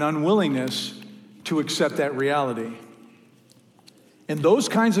and an unwillingness to accept that reality. In those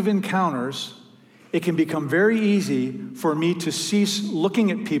kinds of encounters, it can become very easy for me to cease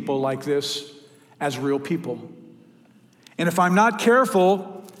looking at people like this as real people. And if I'm not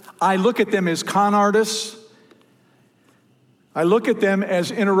careful, I look at them as con artists. I look at them as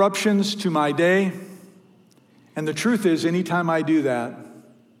interruptions to my day. And the truth is, anytime I do that,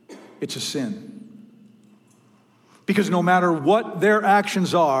 it's a sin. Because no matter what their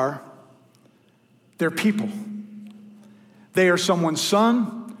actions are, they're people. They are someone's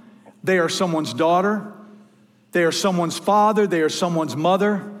son. They are someone's daughter. They are someone's father. They are someone's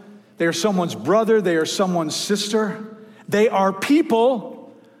mother. They are someone's brother. They are someone's sister. They are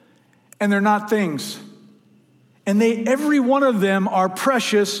people, and they're not things. And every one of them are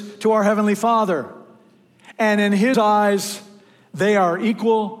precious to our Heavenly Father. And in His eyes, they are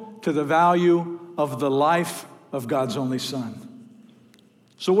equal to the value of the life of God's only Son.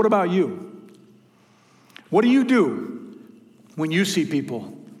 So what about you? What do you do when you see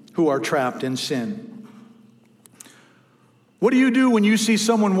people who are trapped in sin? What do you do when you see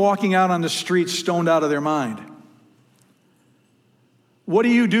someone walking out on the streets stoned out of their mind? What do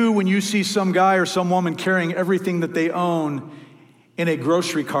you do when you see some guy or some woman carrying everything that they own in a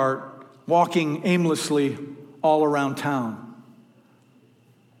grocery cart, walking aimlessly all around town?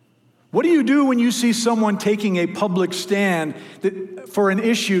 What do you do when you see someone taking a public stand for an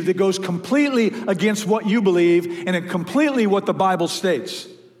issue that goes completely against what you believe and completely what the Bible states?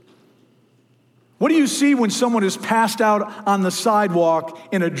 What do you see when someone is passed out on the sidewalk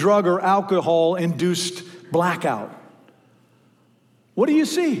in a drug or alcohol-induced blackout? What do you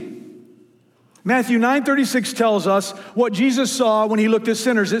see? Matthew 9:36 tells us what Jesus saw when he looked at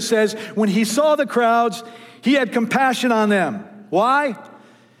sinners. It says, when he saw the crowds, he had compassion on them. Why?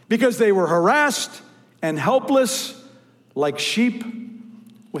 Because they were harassed and helpless like sheep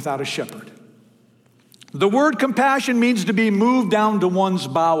without a shepherd. The word compassion means to be moved down to one's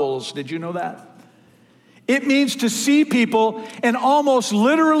bowels. Did you know that? It means to see people and almost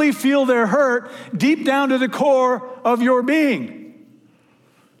literally feel their hurt deep down to the core of your being.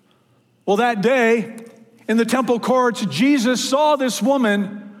 Well, that day in the temple courts, Jesus saw this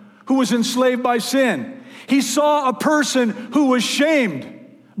woman who was enslaved by sin. He saw a person who was shamed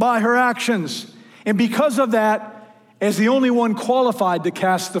by her actions. And because of that, as the only one qualified to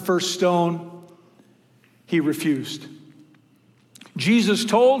cast the first stone, he refused. Jesus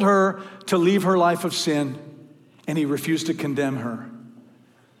told her to leave her life of sin, and he refused to condemn her.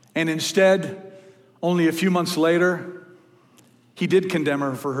 And instead, only a few months later, he did condemn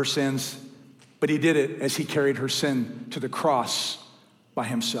her for her sins, but he did it as he carried her sin to the cross by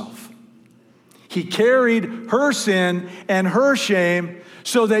himself. He carried her sin and her shame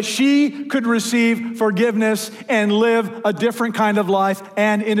so that she could receive forgiveness and live a different kind of life,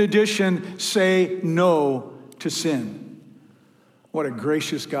 and in addition, say no to sin. What a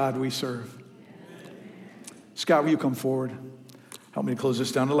gracious God we serve. Scott, will you come forward? Help me to close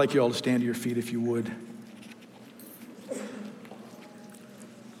this down. I'd like you all to stand to your feet if you would.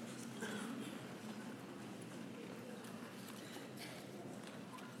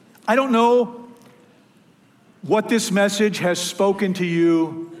 I don't know what this message has spoken to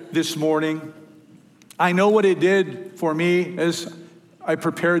you this morning. I know what it did for me as I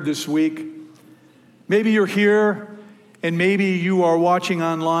prepared this week. Maybe you're here and maybe you are watching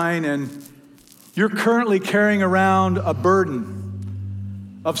online and you're currently carrying around a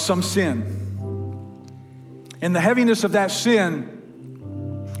burden of some sin. And the heaviness of that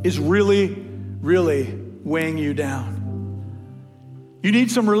sin is really, really weighing you down. You need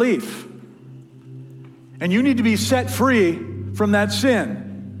some relief. And you need to be set free from that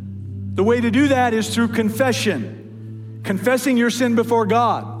sin. The way to do that is through confession. Confessing your sin before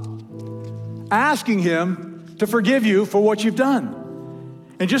God. Asking him to forgive you for what you've done.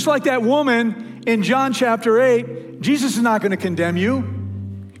 And just like that woman in John chapter 8, Jesus is not going to condemn you.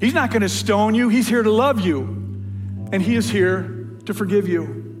 He's not going to stone you. He's here to love you. And he is here to forgive you.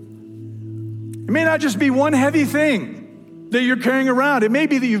 It may not just be one heavy thing that you're carrying around. It may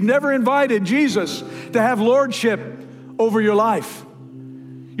be that you've never invited Jesus to have lordship over your life.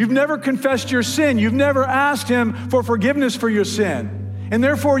 You've never confessed your sin. You've never asked him for forgiveness for your sin. And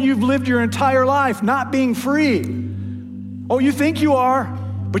therefore, you've lived your entire life not being free. Oh, you think you are,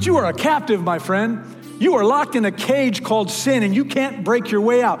 but you are a captive, my friend. You are locked in a cage called sin, and you can't break your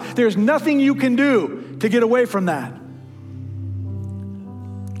way out. There's nothing you can do to get away from that.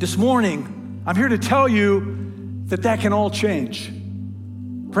 This morning, I'm here to tell you that can all change.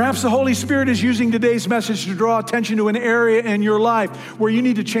 Perhaps the Holy Spirit is using today's message to draw attention to an area in your life where you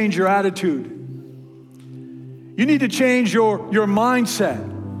need to change your attitude. You need to change your mindset.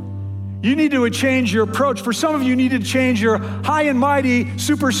 You need to change your approach. For some of you need to change your high and mighty,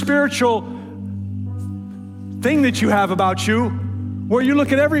 super spiritual thing that you have about you, where you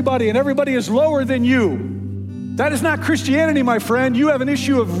look at everybody and everybody is lower than you. That is not Christianity, my friend. You have an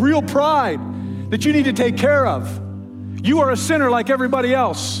issue of real pride that you need to take care of. You are a sinner like everybody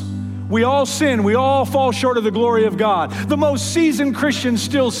else. We all sin. We all fall short of the glory of God. The most seasoned Christians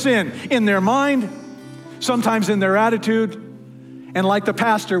still sin in their mind, sometimes in their attitude. And like the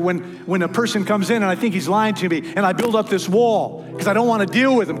pastor, when a person comes in and I think he's lying to me, and I build up this wall because I don't want to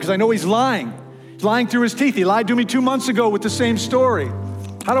deal with him because I know he's lying. He's lying through his teeth. He lied to me 2 months ago with the same story.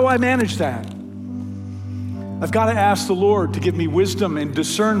 How do I manage that? I've got to ask the Lord to give me wisdom and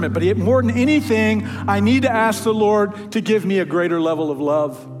discernment, but more than anything, I need to ask the Lord to give me a greater level of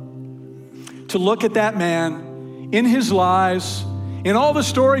love. To look at that man in his lies, in all the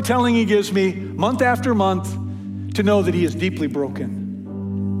storytelling he gives me month after month, to know that he is deeply broken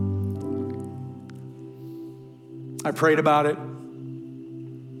I prayed about it.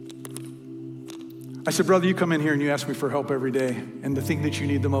 I said, brother, you come in here and you ask me for help every day, and the thing that you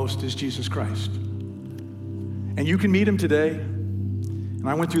need the most is Jesus Christ. And you can meet him today. And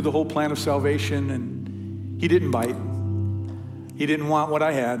I went through the whole plan of salvation, and he didn't bite. He didn't want what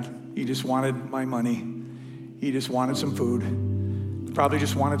I had. He just wanted my money. He just wanted some food. He probably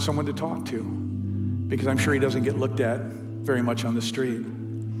just wanted someone to talk to, because I'm sure he doesn't get looked at very much on the street.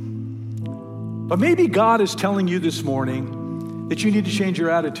 But maybe God is telling you this morning that you need to change your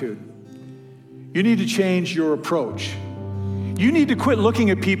attitude. You need to change your approach. You need to quit looking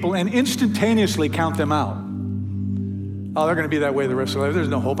at people and instantaneously count them out. Oh, they're going to be that way the rest of their life. There's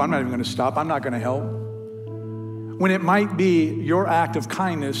no hope. I'm not even going to stop. I'm not going to help. When it might be your act of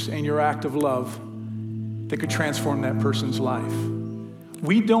kindness and your act of love that could transform that person's life.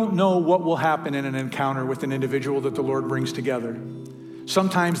 We don't know what will happen in an encounter with an individual that the Lord brings together.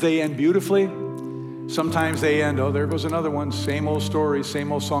 Sometimes they end beautifully. Sometimes they end, oh, there goes another one. Same old story,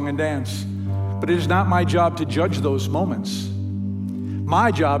 same old song and dance. But it is not my job to judge those moments.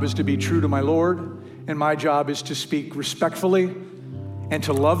 My job is to be true to my Lord, and my job is to speak respectfully and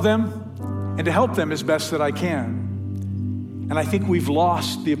to love them and to help them as best that I can. And I think we've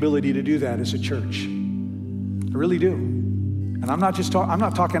lost the ability to do that as a church. I really do. And I'm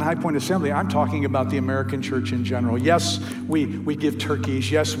not talking High Point Assembly. I'm talking about the American church in general. Yes, we give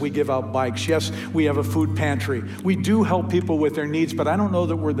turkeys. Yes, we give out bikes. Yes, we have a food pantry. We do help people with their needs, but I don't know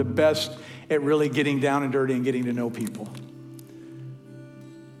that we're the best at really getting down and dirty and getting to know people.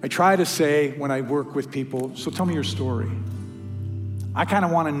 I try to say when I work with people, so tell me your story. I kind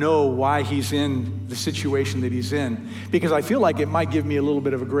of want to know why he's in the situation that he's in, because I feel like it might give me a little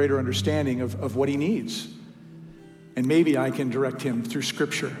bit of a greater understanding of what he needs. And maybe I can direct him through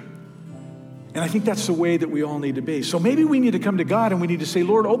Scripture. And I think that's the way that we all need to be. So maybe we need to come to God and we need to say,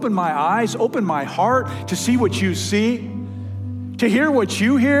 Lord, open my eyes, open my heart to see what you see, to hear what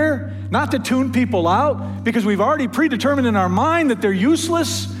you hear, not to tune people out, because we've already predetermined in our mind that they're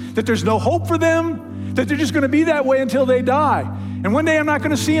useless, that there's no hope for them, that they're just going to be that way until they die. And one day I'm not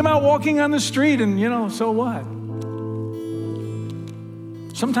going to see them out walking on the street, and so what?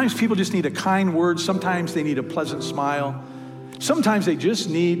 Sometimes people just need a kind word. Sometimes they need a pleasant smile. Sometimes they just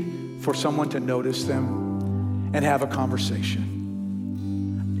need for someone to notice them and have a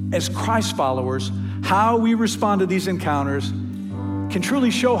conversation. As Christ followers, how we respond to these encounters can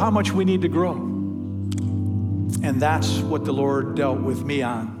truly show how much we need to grow. And that's what the Lord dealt with me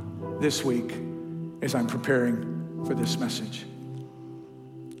on this week as I'm preparing for this message.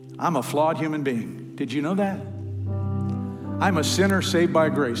 I'm a flawed human being. Did you know that? I'm a sinner saved by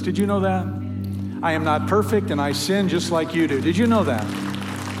grace. Did you know that? I am not perfect and I sin just like you do. Did you know that?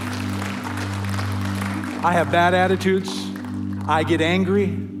 I have bad attitudes. I get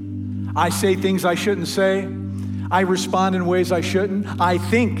angry. I say things I shouldn't say. I respond in ways I shouldn't. I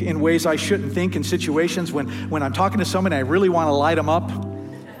think in ways I shouldn't think in situations when I'm talking to someone and I really want to light them up.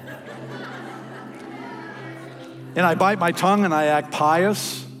 And I bite my tongue and I act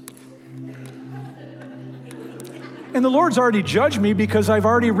pious. And the Lord's already judged me because I've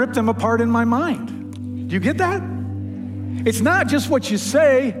already ripped them apart in my mind. Do you get that? It's not just what you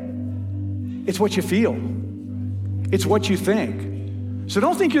say, it's what you feel. It's what you think. So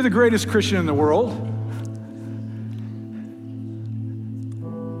don't think you're the greatest Christian in the world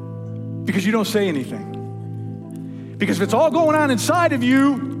because you don't say anything. Because if it's all going on inside of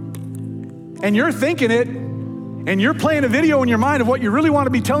you and you're thinking it and you're playing a video in your mind of what you really want to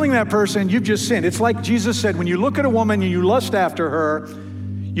be telling that person, you've just sinned. It's like Jesus said, when you look at a woman and you lust after her,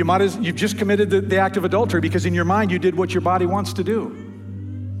 you've just committed the act of adultery because in your mind you did what your body wants to do.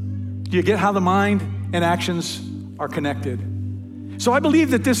 Do you get how the mind and actions are connected? So I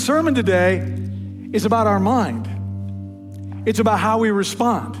believe that this sermon today is about our mind. It's about how we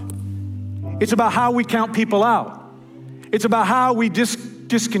respond. It's about how we count people out. It's about how we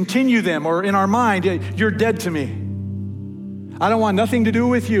discontinue them, or in our mind, you're dead to me. I don't want nothing to do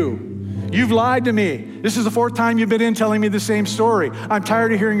with you. You've lied to me. This is the fourth time you've been in telling me the same story. I'm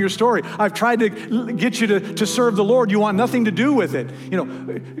tired of hearing your story. I've tried to get you to serve the Lord. You want nothing to do with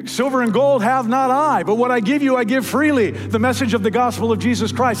it. Silver and gold have not I, but what I give you, I give freely. The message of the gospel of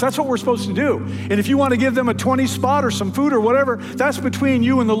Jesus Christ. That's what we're supposed to do. And if you want to give them a 20 spot or some food or whatever, that's between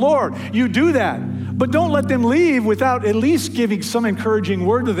you and the Lord. You do that. But don't let them leave without at least giving some encouraging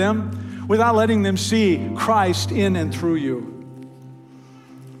word to them, without letting them see Christ in and through you.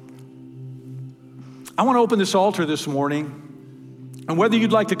 I want to open this altar this morning, and whether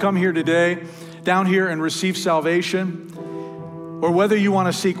you'd like to come here today, down here and receive salvation, or whether you want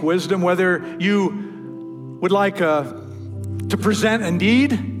to seek wisdom, whether you would like to present a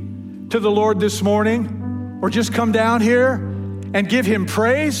need to the Lord this morning, or just come down here and give him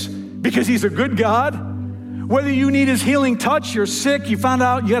praise because he's a good God. Whether you need his healing touch, you're sick, you found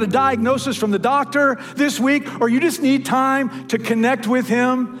out you had a diagnosis from the doctor this week, or you just need time to connect with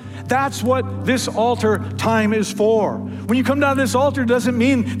him, that's what this altar time is for. When you come down to this altar, it doesn't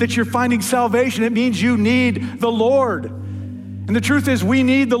mean that you're finding salvation. It means you need the Lord. And the truth is, we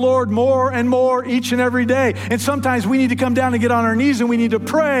need the Lord more and more each and every day. And sometimes we need to come down and get on our knees, and we need to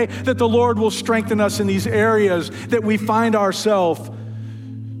pray that the Lord will strengthen us in these areas that we find ourselves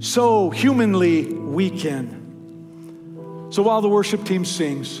so humanly weak in. So while the worship team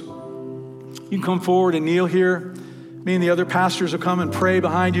sings, you can come forward and kneel here. Me and the other pastors will come and pray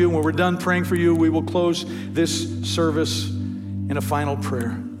behind you. And when we're done praying for you, we will close this service in a final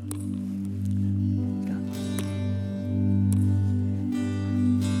prayer.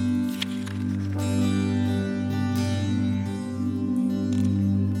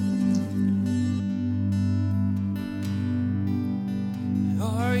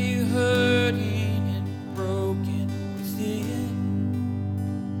 Are you hurting and broken within?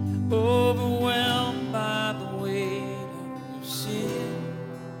 Overwhelmed by the weight of your sin?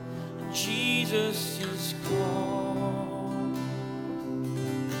 Jesus is calling.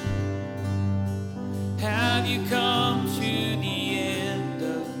 Have you come to the end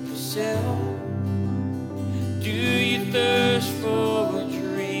of yourself? Do you thirst for a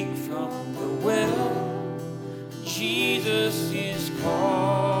drink from the well? Jesus is calling.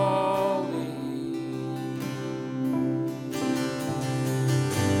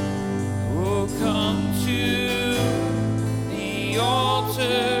 Oh, come to the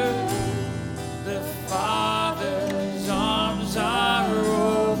altar. The Father's arms are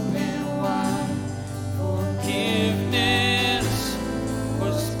open wide. Forgiveness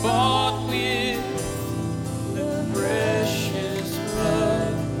was bought with the precious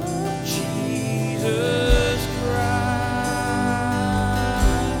blood of Jesus Christ.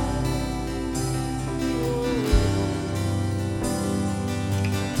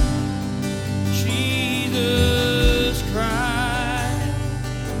 Jesus Christ.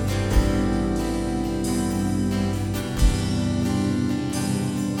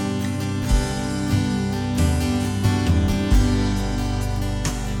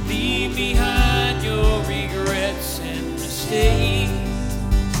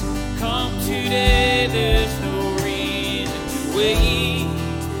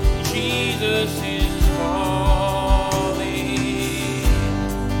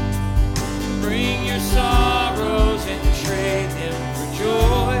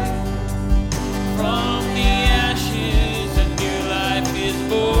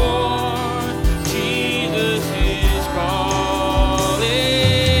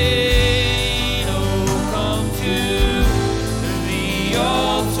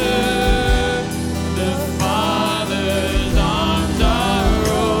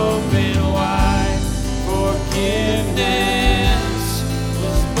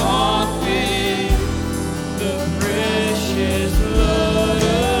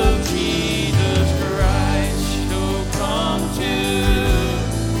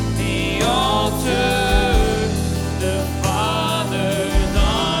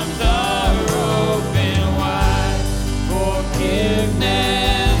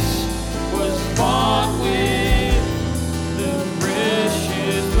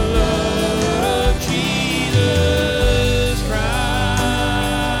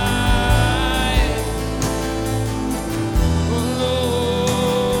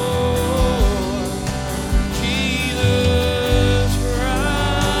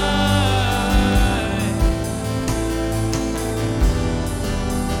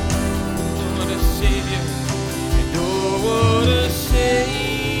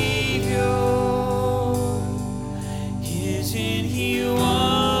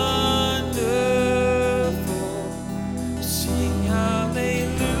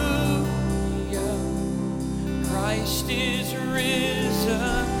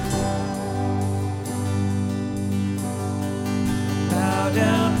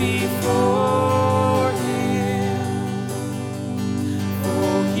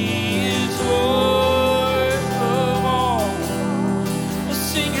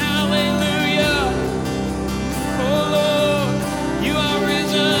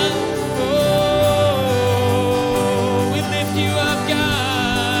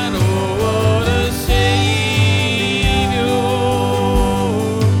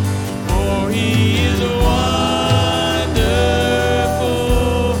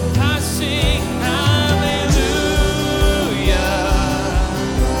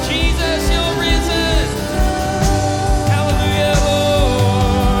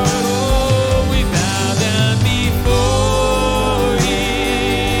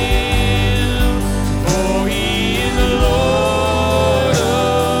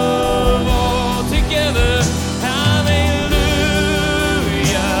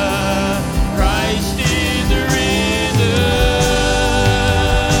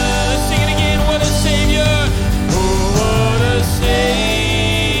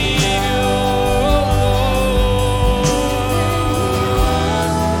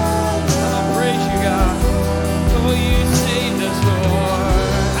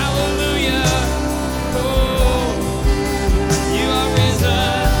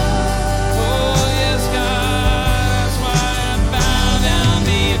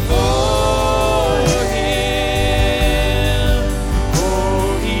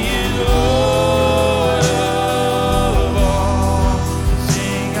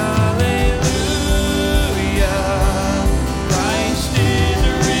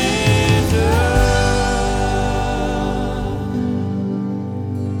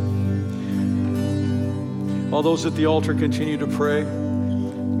 While those at the altar continue to pray, you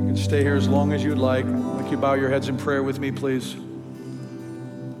can stay here as long as you'd like. Like you bow your heads in prayer with me, please.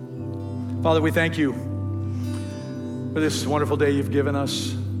 Father, we thank you for this wonderful day you've given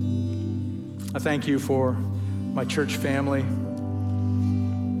us. I thank you for my church family.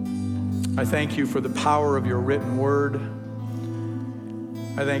 I thank you for the power of your written word.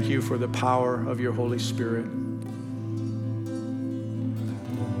 I thank you for the power of your Holy Spirit.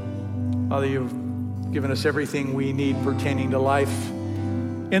 Father, you've given us everything we need pertaining to life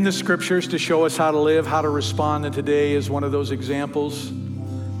in the scriptures to show us how to live, how to respond, and today is one of those examples.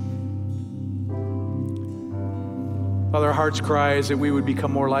 Father, our heart's cry is that we would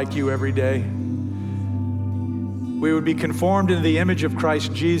become more like you every day. We would be conformed into the image of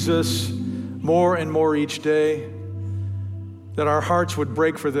Christ Jesus more and more each day. That our hearts would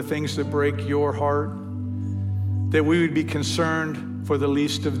break for the things that break your heart. That we would be concerned for the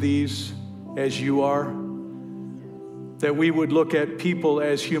least of these as you are. That we would look at people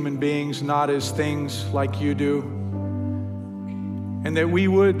as human beings, not as things like you do. And that we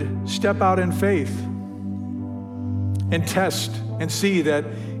would step out in faith and test and see that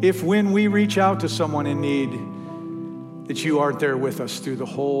if when we reach out to someone in need, that you aren't there with us through the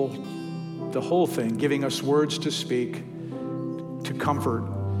whole thing, giving us words to speak, to comfort,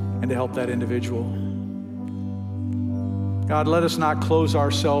 and to help that individual. God, let us not close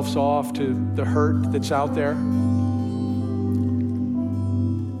ourselves off to the hurt that's out there,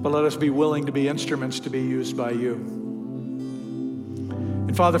 but let us be willing to be instruments to be used by you.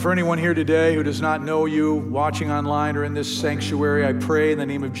 And Father, for anyone here today who does not know you, watching online or in this sanctuary, I pray in the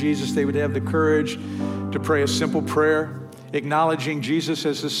name of Jesus they would have the courage to pray a simple prayer, acknowledging Jesus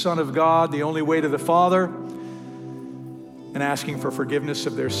as the Son of God, the only way to the Father, and asking for forgiveness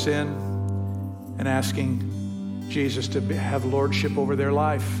of their sin, and asking Jesus to have lordship over their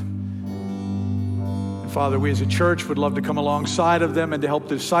life. And Father, we as a church would love to come alongside of them and to help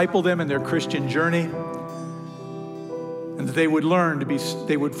disciple them in their Christian journey. And that they would learn to be,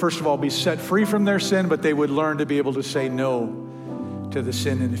 they would first of all be set free from their sin, but they would learn to be able to say no to the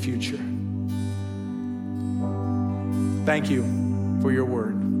sin in the future. Thank you for your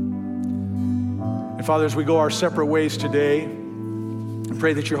word. And Father, as we go our separate ways today, I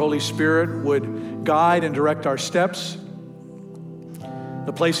pray that your Holy Spirit would guide and direct our steps,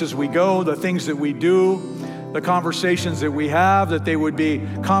 the places we go, the things that we do, the conversations that we have, that they would be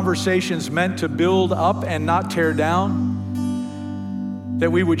conversations meant to build up and not tear down.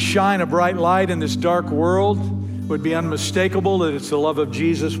 That we would shine a bright light in this dark world, would be unmistakable that it's the love of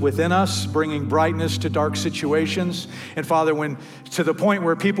Jesus within us, bringing brightness to dark situations. And Father, when to the point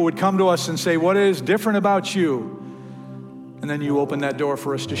where people would come to us and say, what is different about you? And then you open that door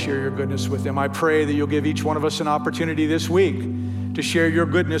for us to share your goodness with them. I pray that you'll give each one of us an opportunity this week to share your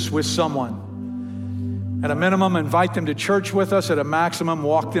goodness with someone. At a minimum, invite them to church with us. At a maximum,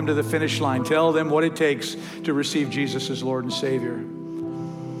 walk them to the finish line. Tell them what it takes to receive Jesus as Lord and Savior.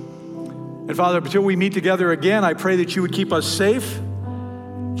 And Father, until we meet together again, I pray that you would keep us safe.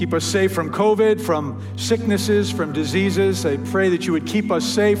 Keep us safe from COVID, from sicknesses, from diseases. I pray that you would keep us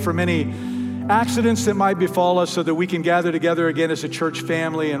safe from any accidents that might befall us so that we can gather together again as a church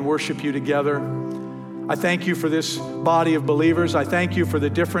family and worship you together. I thank you for this body of believers. I thank you for the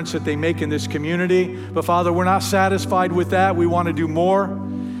difference that they make in this community. But Father, we're not satisfied with that. We want to do more.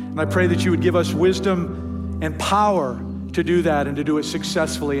 And I pray that you would give us wisdom and power to do that and to do it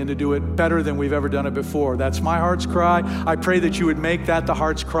successfully and to do it better than we've ever done it before. That's my heart's cry. I pray that you would make that the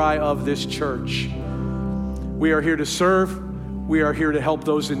heart's cry of this church. We are here to serve. We are here to help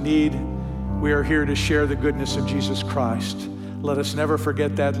those in need. We are here to share the goodness of Jesus Christ. Let us never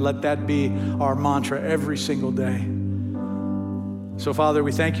forget that. Let that be our mantra every single day. So, Father,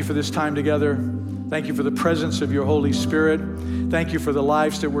 we thank you for this time together. Thank you for the presence of your Holy Spirit. Thank you for the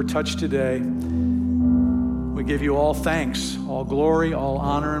lives that were touched today. We give you all thanks, all glory, all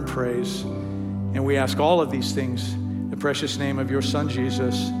honor and praise. And we ask all of these things in the precious name of your Son,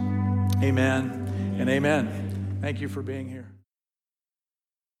 Jesus. Amen and amen. Thank you for being here.